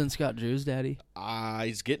back. More than Scott Drew's daddy.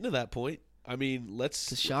 He's getting to that point. I mean,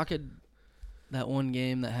 To shock it, that one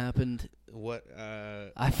game that happened, what?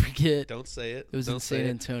 I forget. Don't say it. It was Don't in say San it.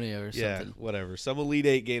 Antonio or Yeah, something. whatever. Some Elite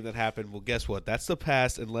Eight game that happened. Well, guess what? That's the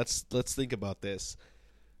past, and let's think about this.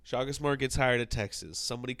 Shaka Smart gets hired at Texas.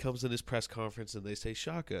 Somebody comes in his press conference and they say,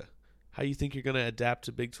 Shaka, how you think you're going to adapt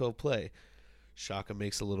to Big 12 play? Shaka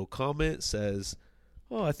makes a little comment, says,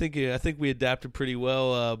 "Oh, I think we adapted pretty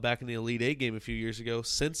well back in the Elite Eight game a few years ago."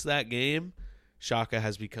 Since that game, Shaka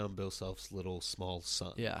has become Bill Self's little small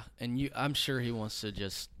son. Yeah, and I'm sure he wants to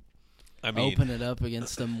just open it up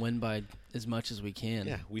against them, win by as much as we can.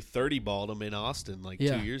 Yeah, we 30-balled them in Austin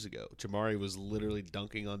 2 years ago. Jamari was literally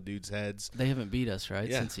dunking on dudes' heads. They haven't beat us, right?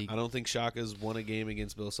 Yeah, I don't think Shaka's won a game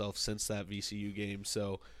against Bill Self since that VCU game.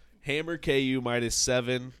 So, hammer KU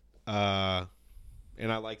 -7,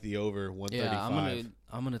 and I like the over 135. Yeah,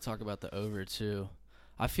 I'm gonna talk about the over too.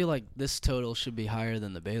 I feel like this total should be higher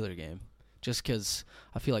than the Baylor game, just because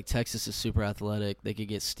I feel like Texas is super athletic. They could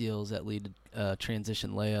get steals that lead to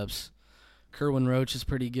transition layups. Kerwin Roach is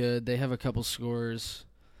pretty good. They have a couple scorers.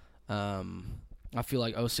 I feel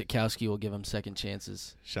like Osikowski will give them second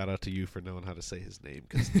chances. Shout out to you for knowing how to say his name,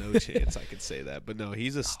 because no chance I could say that. But no,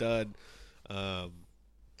 he's a stud.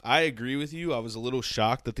 I agree with you. I was a little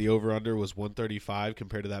shocked that the over-under was 135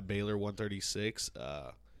 compared to that Baylor 136.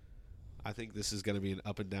 I think this is going to be an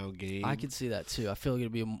up-and-down game. I could see that too. I feel like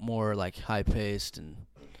it'll be more like high-paced, and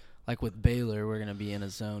like with Baylor, we're going to be in a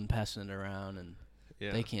zone passing it around, and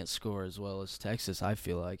they can't score as well as Texas, I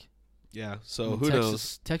feel like. Yeah, so who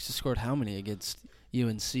knows? Texas scored how many against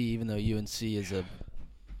UNC, even though UNC is a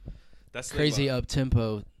crazy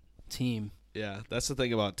up-tempo team. Yeah, that's the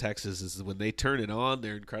thing about Texas is when they turn it on,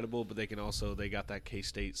 they're incredible, but they got that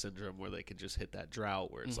K-State syndrome where they can just hit that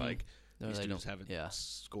drought where it's like these dudes haven't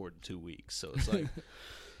scored in 2 weeks. So it's like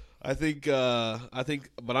I think,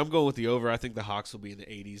 but I'm going with the over. I think the Hawks will be in the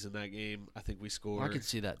 80s in that game. I think we score. I could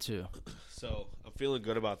see that too. So I'm feeling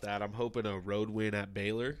good about that. I'm hoping a road win at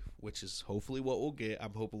Baylor, which is hopefully what we'll get.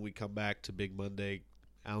 I'm hoping we come back to Big Monday.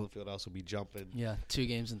 Allen Fieldhouse will be jumping. Yeah, 2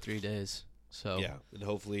 games in 3 days. So yeah, and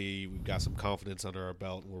hopefully we've got some confidence under our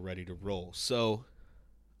belt and we're ready to roll. So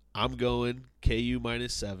I'm going KU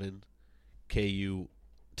 -7, KU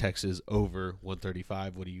Texas over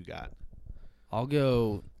 135. What do you got?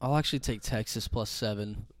 I'll actually take Texas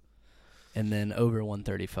 +7 and then over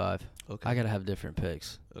 135. Okay. I got to have different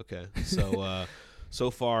picks. Okay. So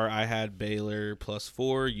so far I had Baylor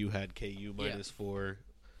 +4, you had KU -4.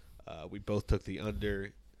 We both took the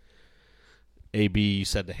under. AB, you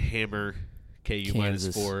said the hammer KU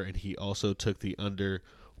Kansas. -4, and he also took the under.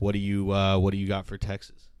 What do you got for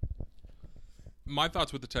Texas? My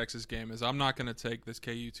thoughts with the Texas game is I'm not going to take this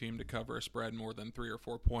KU team to cover a spread more than 3 or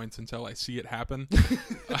 4 points until I see it happen.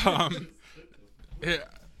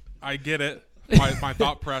 I get it. My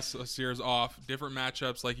thought process here is off. Different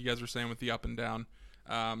matchups, like you guys were saying, with the up and down.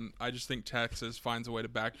 I just think Texas finds a way to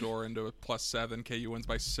backdoor into a +7. KU wins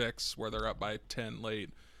by 6, where they're up by 10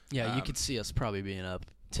 late. Yeah, you could see us probably being up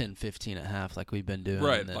 10-15 at half like we've been doing.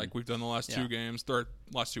 Right, like we've done the last 2 games,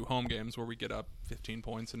 last 2 home games where we get up 15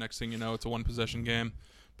 points, and next thing you know, it's a 1-possession game.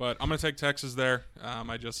 But I'm going to take Texas there. I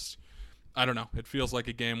don't know. It feels like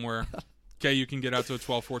a game where KU can get out to a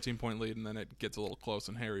 12, 14-point lead, and then it gets a little close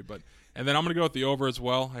and hairy. And then I'm going to go with the over as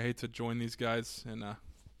well. I hate to join these guys and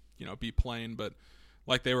be plain, but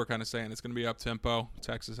like they were kind of saying, it's going to be up-tempo.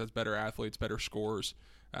 Texas has better athletes, better scorers.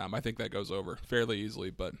 I think that goes over fairly easily,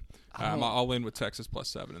 but I'll lean with Texas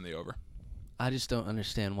 +7 in the over. I just don't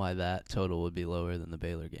understand why that total would be lower than the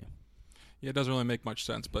Baylor game. Yeah, it doesn't really make much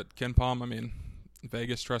sense, but Ken Palm,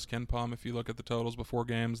 Vegas trusts Ken Palm. If you look at the totals before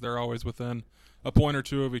games, they're always within a point or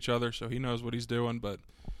 2 of each other, so he knows what he's doing, but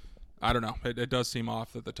I don't know. It does seem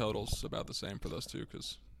off that the total's about the same for those two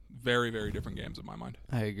because very, very different games in my mind.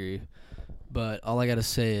 I agree, but all I got to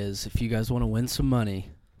say is if you guys want to win some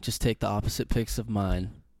money, just take the opposite picks of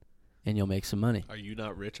mine, and you'll make some money. Are you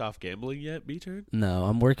not rich off gambling yet, B-Turn? No,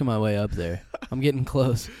 I'm working my way up there. I'm getting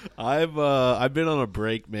close. I've been on a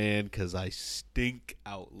break, man, because I stink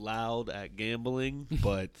out loud at gambling.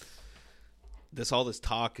 But all this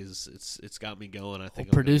talk it's got me going. I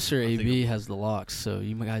think producer AB has the locks, so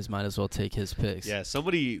you guys might as well take his picks. Yeah,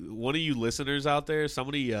 one of you listeners out there,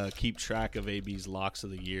 somebody keep track of AB's locks of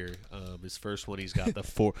the year. His first one, he's got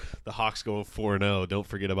the Hawks going 4-0. Don't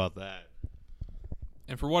forget about that.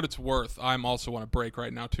 And for what it's worth, I'm also on a break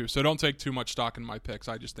right now, too. So don't take too much stock in my picks.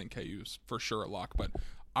 I just think KU's for sure a lock. But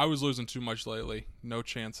I was losing too much lately. No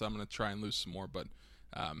chance I'm going to try and lose some more. But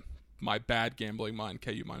my bad gambling mind,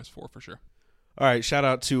 KU -4 for sure. All right, shout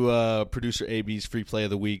out to producer AB's free play of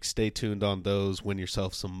the week. Stay tuned on those. Win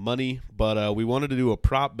yourself some money. But we wanted to do a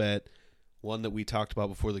prop bet, one that we talked about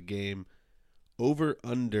before the game.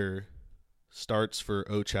 Over-under starts for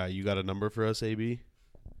Ochai. You got a number for us, AB?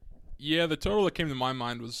 Yeah, the total that came to my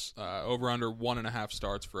mind was over-under 1.5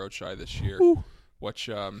 starts for Ochai this year, which,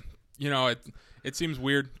 it seems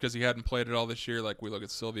weird because he hadn't played it all this year. Like we look at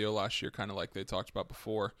Silvio last year, kind of like they talked about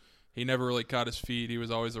before. He never really caught his feet. He was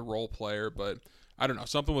always a role player, but I don't know,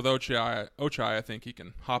 something with Ochai. I think he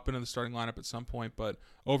can hop into the starting lineup at some point, but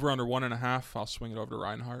over under 1.5, I'll swing it over to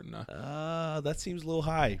Reinhardt. And, that seems a little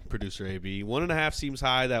high, producer AB. 1.5 seems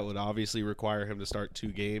high. That would obviously require him to start 2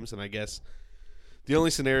 games, and I guess the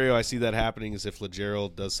only scenario I see that happening is if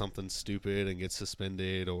LeGerald does something stupid and gets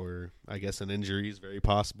suspended, or I guess an injury is very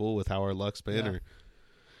possible with how our luck's been, or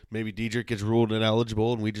maybe Diedrich gets ruled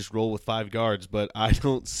ineligible and we just roll with 5 guards. But I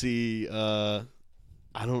don't see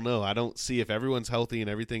I don't know. I don't see if everyone's healthy and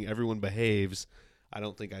everyone behaves. I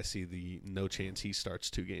don't think I see no chance he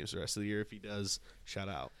starts 2 games the rest of the year. If he does, shout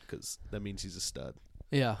out, because that means he's a stud.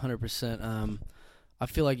 Yeah, 100%. I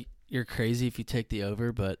feel like you're crazy if you take the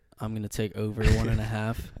over, but I'm going to take over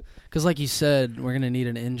 1.5. Because like you said, we're going to need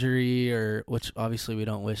an injury, which obviously we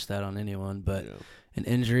don't wish that on anyone, but an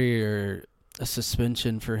injury or a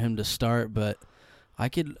suspension for him to start. But I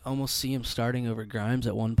could almost see him starting over Grimes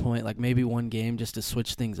at one point, like maybe one game just to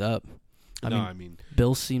switch things up. I mean,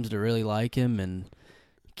 Bill seems to really like him and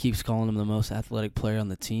keeps calling him the most athletic player on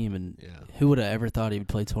the team. And who would have ever thought he would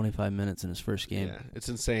play 25 minutes in his first game? Yeah, it's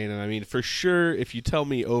insane. And I mean, for sure, if you tell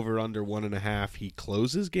me over under 1.5, he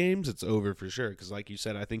closes games, it's over for sure. Because like you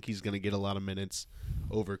said, I think he's going to get a lot of minutes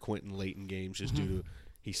over Quentin late in games just due to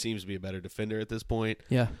he seems to be a better defender at this point.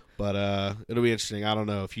 Yeah. But it'll be interesting. I don't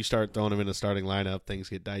know. If you start throwing him in the starting lineup, things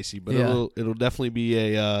get dicey. But it'll definitely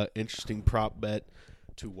be a interesting prop bet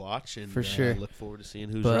to watch, and for sure. Look forward to seeing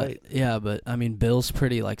who's right. Yeah, but I mean, Bill's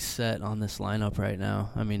pretty set on this lineup right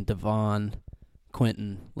now. I mean, Devon,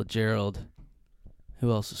 Quentin, LeGerald.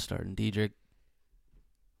 Who else is starting? Diedrich.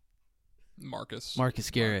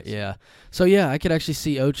 Marcus Garrett, yeah. So, yeah, I could actually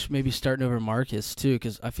see Oach maybe starting over Marcus, too,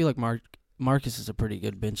 because I feel like Marcus is a pretty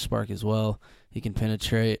good bench spark as well. He can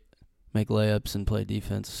penetrate, make layups, and play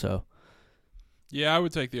defense. So, yeah, I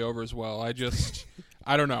would take the over as well.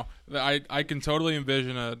 I don't know. I can totally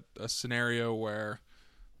envision a scenario where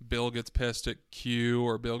Bill gets pissed at Q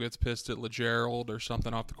or Bill gets pissed at LeGerald or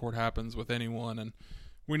something off the court happens with anyone, and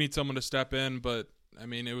we need someone to step in. But, I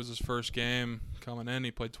mean, it was his first game coming in. He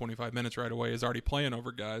played 25 minutes right away. He's already playing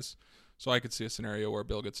over guys. So I could see a scenario where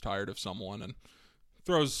Bill gets tired of someone and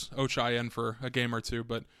throws Ochai in for a game or 2,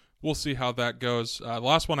 but we'll see how that goes. The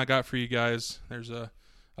last one I got for you guys, there's a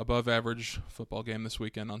above-average football game this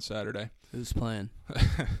weekend on Saturday. Who's playing?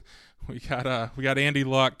 We got Andy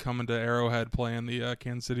Luck coming to Arrowhead playing the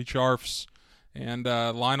Kansas City Chiefs, and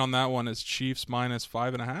line on that one is Chiefs minus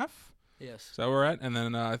 5.5. Yes. Is that where we're at? And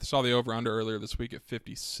then I saw the over-under earlier this week at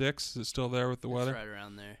 56. Is it still there with the weather? It's right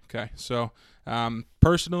around there. Okay, so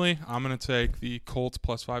personally, I'm going to take the Colts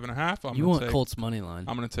plus 5.5. You want Colts money line.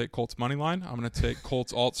 I'm going to take Colts money line. I'm going to take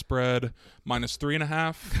Colts alt spread minus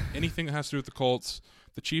 3.5. Anything that has to do with the Colts.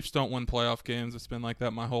 The Chiefs don't win playoff games. It's been like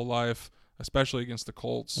that my whole life, especially against the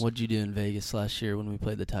Colts. What'd you do in Vegas last year when we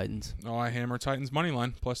played the Titans? Oh, I hammer Titans money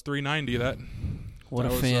line plus 390. What a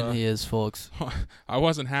fan he is, folks. I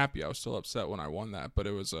wasn't happy. I was still upset when I won that, but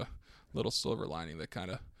it was a little silver lining that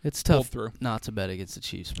kind of it's tough through. Not to bet against the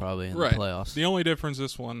Chiefs probably in the playoffs. The only difference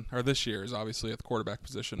this year is obviously at the quarterback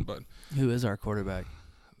position. But who is our quarterback?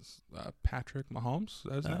 Patrick Mahomes.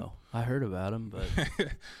 Oh, I heard about him,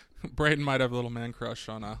 but Braden might have a little man crush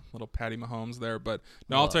on a little Patty Mahomes there. But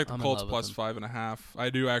no, I'll take the Colts plus 5.5. I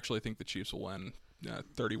do actually think the Chiefs will win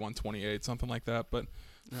 31-28, something like that. But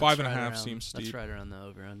 5.5 seems steep. That's right around the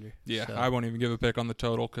over-under. Yeah, so. I won't even give a pick on the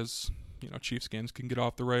total because Chiefs games can get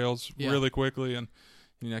off the rails really quickly, and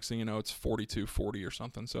the next thing you know, it's 42-40 or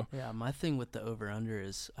something. So yeah, my thing with the over-under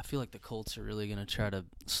is I feel like the Colts are really going to try to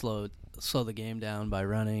slow the game down by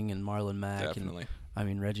running, and Marlon Mack. Definitely. And, I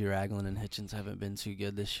mean, Reggie Ragland and Hitchens haven't been too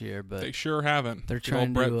good this year, but they sure haven't. They're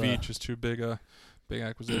trying Brett to. Veach is too big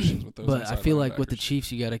acquisitions with those. But I feel like with the Chiefs,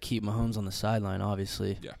 you got to keep Mahomes on the sideline,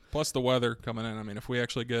 obviously. Yeah. Plus the weather coming in. I mean, if we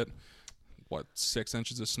actually get 6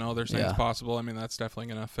 inches of snow, they're saying it's possible. I mean, that's definitely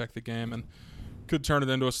going to affect the game and could turn it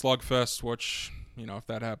into a slugfest, which, if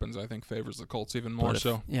that happens, I think favors the Colts even more.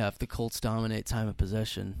 If the Colts dominate time of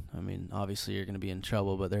possession, I mean, obviously you're going to be in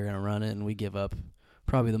trouble, but they're going to run it, and we give up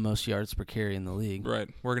probably the most yards per carry in the league. Right.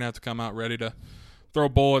 We're going to have to come out ready to throw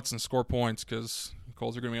bullets and score points because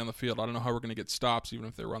Colts are going to be on the field. I don't know how we're going to get stops even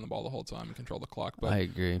if they run the ball the whole time and control the clock. But I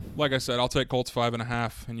agree. Like I said, I'll take Colts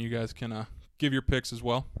 5.5, and you guys can give your picks as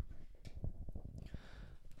well.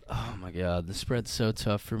 Oh, my God. The spread's so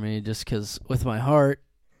tough for me just because with my heart,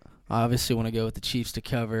 I obviously want to go with the Chiefs to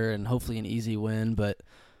cover and hopefully an easy win, but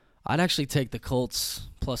I'd actually take the Colts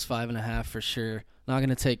plus 5.5 for sure. Not going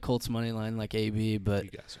to take Colts money line like AB, but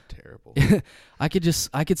you guys are terrible. I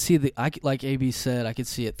could see like AB said, I could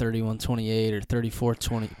see it 31-28 or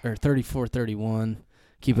 34-20 or 34-31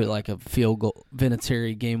 keep it like a field goal,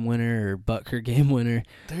 Vinatieri game winner or Butker game winner.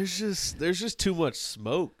 There's just too much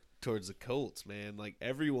smoke towards the Colts, man. Like,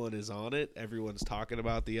 everyone is on it. Everyone's talking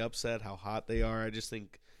about the upset, how hot they are.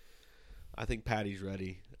 I think Patty's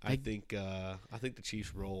ready. I think the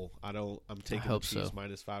Chiefs roll. I'm taking the Chiefs so.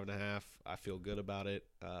 minus 5.5. I feel good about it.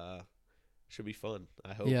 Should be fun.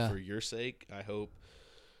 I hope for your sake. I hope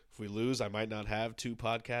if we lose, I might not have 2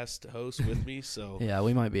 podcast hosts with me. So yeah,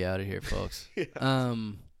 we might be out of here, folks. But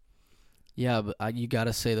you got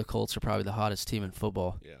to say the Colts are probably the hottest team in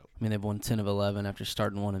football. Yeah. I mean, they've won 10 of 11 after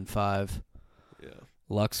starting 1-5. Yeah.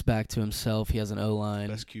 Luck's back to himself. He has an O-line.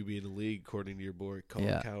 Best QB in the league, according to your boy,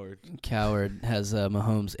 Colin Cowherd. Cowherd has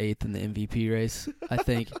Mahomes 8th in the MVP race, I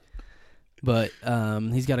think. But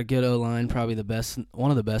he's got a good O-line, probably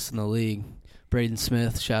one of the best in the league. Braden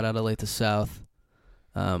Smith, shout out to Olathe South.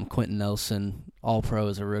 Quentin Nelson, all-pro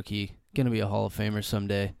as a rookie. Going to be a Hall of Famer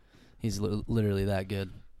someday. He's literally that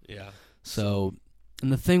good. Yeah. So,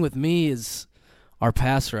 and the thing with me is our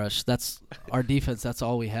pass rush. That's our defense. That's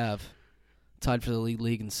all we have. Tied for the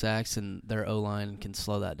league in sacks, and their O-line can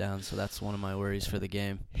slow that down. So that's one of my worries for the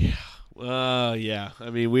game. Yeah. Yeah.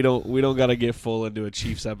 I mean, we don't got to get full into a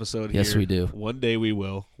Chiefs episode here. Yes, we do. One day we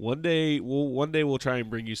will. One day we'll try and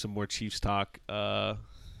bring you some more Chiefs talk.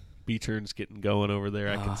 B-Turn's getting going over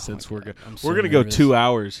there. I can sense we're going to go 2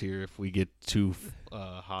 hours here if we get too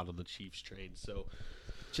hot on the Chiefs train. So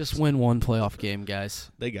just win one playoff game,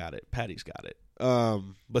 guys. They got it. Patty's got it.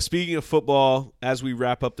 But speaking of football, as we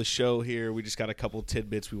wrap up the show here, we just got a couple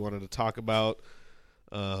tidbits we wanted to talk about.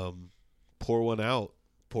 Pour one out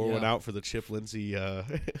for the Chip Lindsey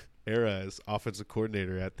era as offensive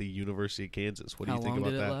coordinator at the University of Kansas. What do you think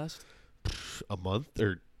about that? How long did it last? A month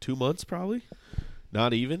or 2 months, probably.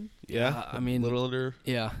 Not even. Yeah, I mean, a little under.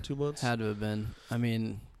 2 months. Had to have been. I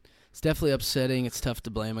mean, it's definitely upsetting. It's tough to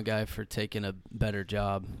blame a guy for taking a better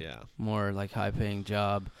job. Yeah. More like high-paying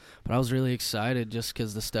job. But I was really excited just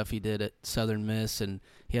because the stuff he did at Southern Miss, and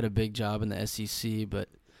he had a big job in the SEC. But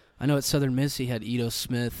I know at Southern Miss he had Ito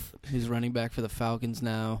Smith, who's running back for the Falcons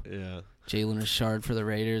now. Yeah. Jalen Richard for the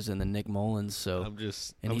Raiders, and then Nick Mullins. So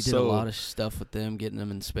he did a lot of stuff with them, getting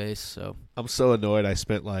them in space. So I'm so annoyed. I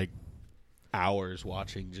spent like hours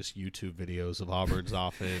watching just YouTube videos of Auburn's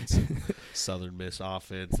offense, Southern Miss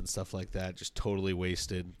offense, and stuff like that. Just totally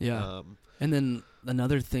wasted. Yeah. And then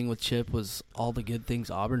another thing with Chip was all the good things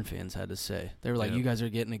Auburn fans had to say. They were like, "You guys are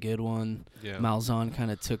getting a good one." Yeah. Malzahn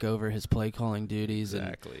kind of took over his play calling duties.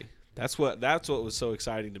 Exactly. That's what was so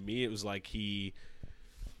exciting to me. It was like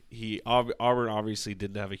Auburn obviously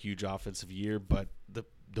didn't have a huge offensive year, but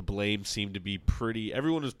the blame seemed to be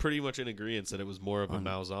everyone was pretty much in agreement that it was more of a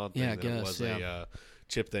Malzahn thing than it was a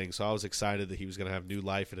Chip thing. So I was excited that he was going to have new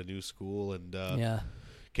life at a new school, and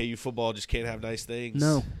KU football just can't have nice things.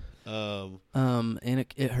 No. And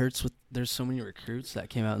it hurts there's so many recruits that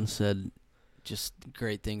came out and said just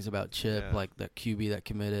great things about Chip, like the QB that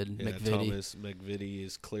committed, McVitie. Thomas McVitie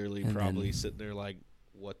is clearly probably sitting there like,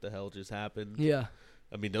 what the hell just happened? Yeah.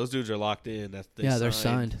 I mean, those dudes are locked in. They're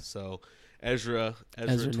signed. So Ezra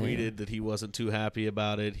tweeted that he wasn't too happy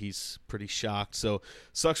about it. He's pretty shocked. So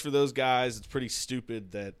sucks for those guys. It's pretty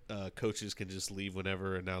stupid that coaches can just leave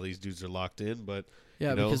whenever, and now these dudes are locked in. But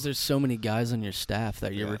because there's so many guys on your staff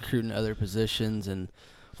that you're recruiting other positions, and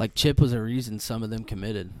like Chip was a reason some of them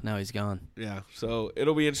committed. Now he's gone. Yeah, so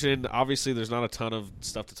it'll be interesting. Obviously, there's not a ton of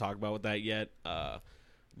stuff to talk about with that yet.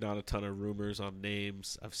 Not a ton of rumors on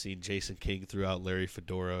names. I've seen Jason King throughout Larry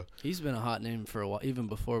Fedora. He's been a hot name for a while, even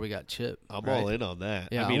before we got Chip. I'm all in on that.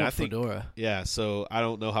 Yeah, I think Fedora. Yeah, so I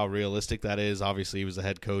don't know how realistic that is. Obviously, he was the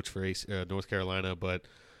head coach for North Carolina, but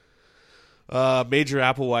Major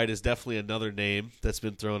Applewhite is definitely another name that's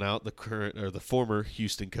been thrown out. The former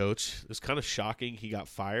Houston coach. It was kind of shocking he got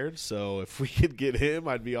fired. So if we could get him,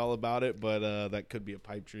 I'd be all about it. But that could be a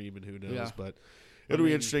pipe dream, and who knows? Yeah. But it'll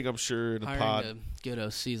be interesting, I'm sure, in the pod. A good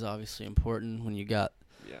OC is obviously important when you got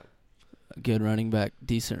a good running back,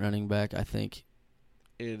 decent running back, I think.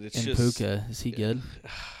 And Puka, is he good?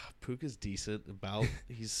 Puka's decent.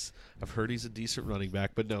 I've heard he's a decent running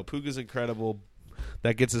back, but no, Puka's incredible.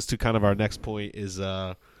 That gets us to kind of our next point is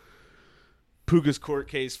Puka's court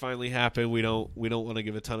case finally happened. We don't want to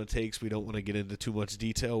give a ton of takes. We don't want to get into too much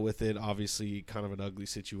detail with it. Obviously, kind of an ugly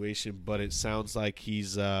situation, but it sounds like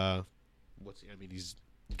he's he's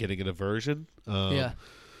getting an aversion.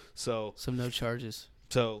 So no charges.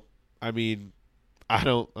 So I mean,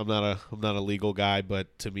 I'm not a legal guy,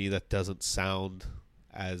 but to me that doesn't sound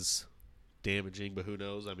as damaging. But who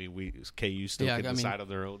knows? I mean, KU still can decide on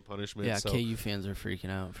their own punishment. Yeah, so. KU fans are freaking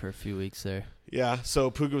out for a few weeks there. Yeah. So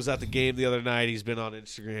Puka was at the game the other night. He's been on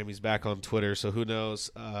Instagram. He's back on Twitter. So who knows?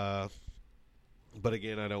 But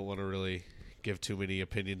again, I don't want to really give too many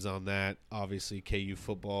opinions on that. Obviously, KU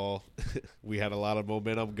football, we had a lot of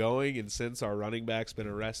momentum going, and since our running back's been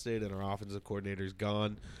arrested and our offensive coordinator's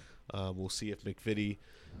gone, we'll see if McVitie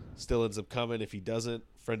still ends up coming. If he doesn't,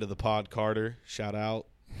 friend of the pod, Carter, shout out.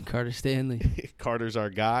 Carter Stanley. Carter's our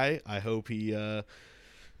guy. I hope I'm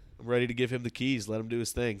ready to give him the keys, let him do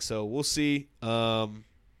his thing. So we'll see.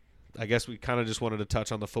 I guess we kind of just wanted to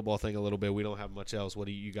touch on the football thing a little bit. We don't have much else. What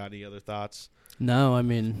do you got? Any other thoughts? No, I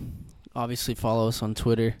mean, obviously follow us on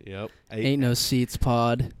Twitter. Yep. Ain't No Seats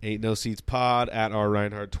Pod. Ain't No Seats Pod at R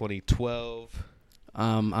Reinhardt 2012.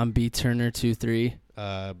 I'm B Turner 23.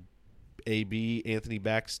 AB Anthony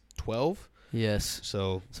Bax 12. Yes.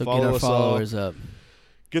 So get our followers up.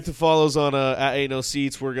 Get the follows on at Ain't No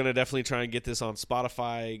Seats. We're gonna definitely try and get this on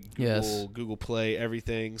Spotify, Google Play,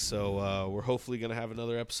 everything. So we're hopefully gonna have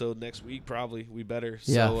another episode next week. Probably we better.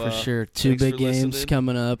 Yeah, so, for sure. 2 big games listening.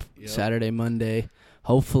 Coming up Saturday, Monday.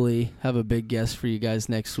 Hopefully, have a big guest for you guys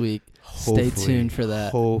next week. Stay tuned for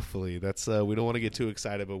that. Hopefully, that's we don't want to get too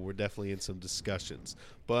excited, but we're definitely in some discussions.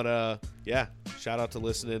 But yeah, shout out to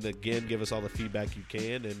listening again. Give us all the feedback you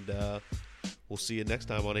can, and we'll see you next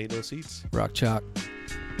time on Ain't No Seats. Rock Chalk.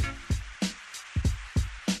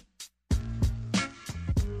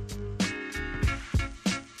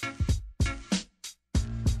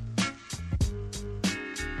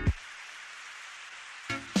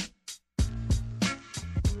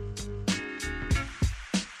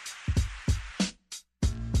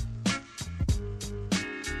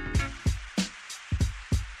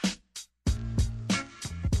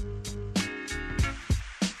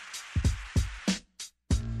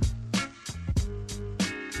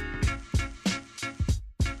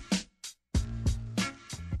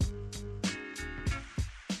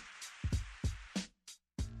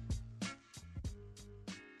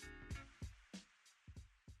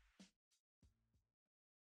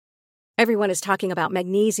 Everyone is talking about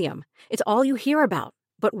magnesium. It's all you hear about.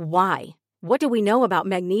 But why? What do we know about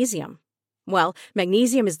magnesium? Well,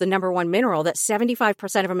 magnesium is the number one mineral that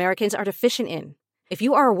 75% of Americans are deficient in. If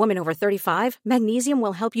you are a woman over 35, magnesium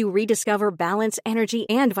will help you rediscover balance, energy,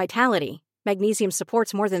 and vitality. Magnesium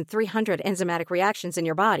supports more than 300 enzymatic reactions in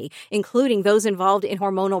your body, including those involved in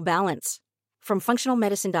hormonal balance. From functional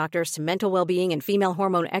medicine doctors to mental well-being and female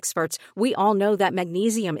hormone experts, we all know that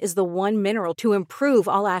magnesium is the one mineral to improve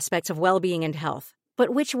all aspects of well-being and health.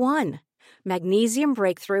 But which one? Magnesium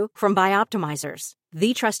Breakthrough from Bioptimizers,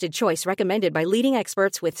 the trusted choice recommended by leading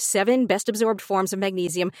experts with 7 best-absorbed forms of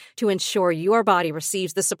magnesium to ensure your body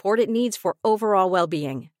receives the support it needs for overall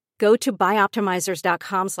well-being. Go to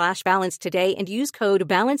bioptimizers.com/balance today and use code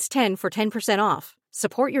BALANCE10 for 10% off.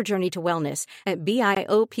 Support your journey to wellness at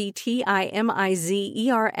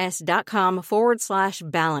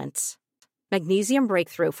bioptimizers.com/balance. Magnesium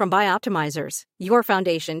Breakthrough from Bioptimizers, your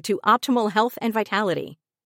foundation to optimal health and vitality.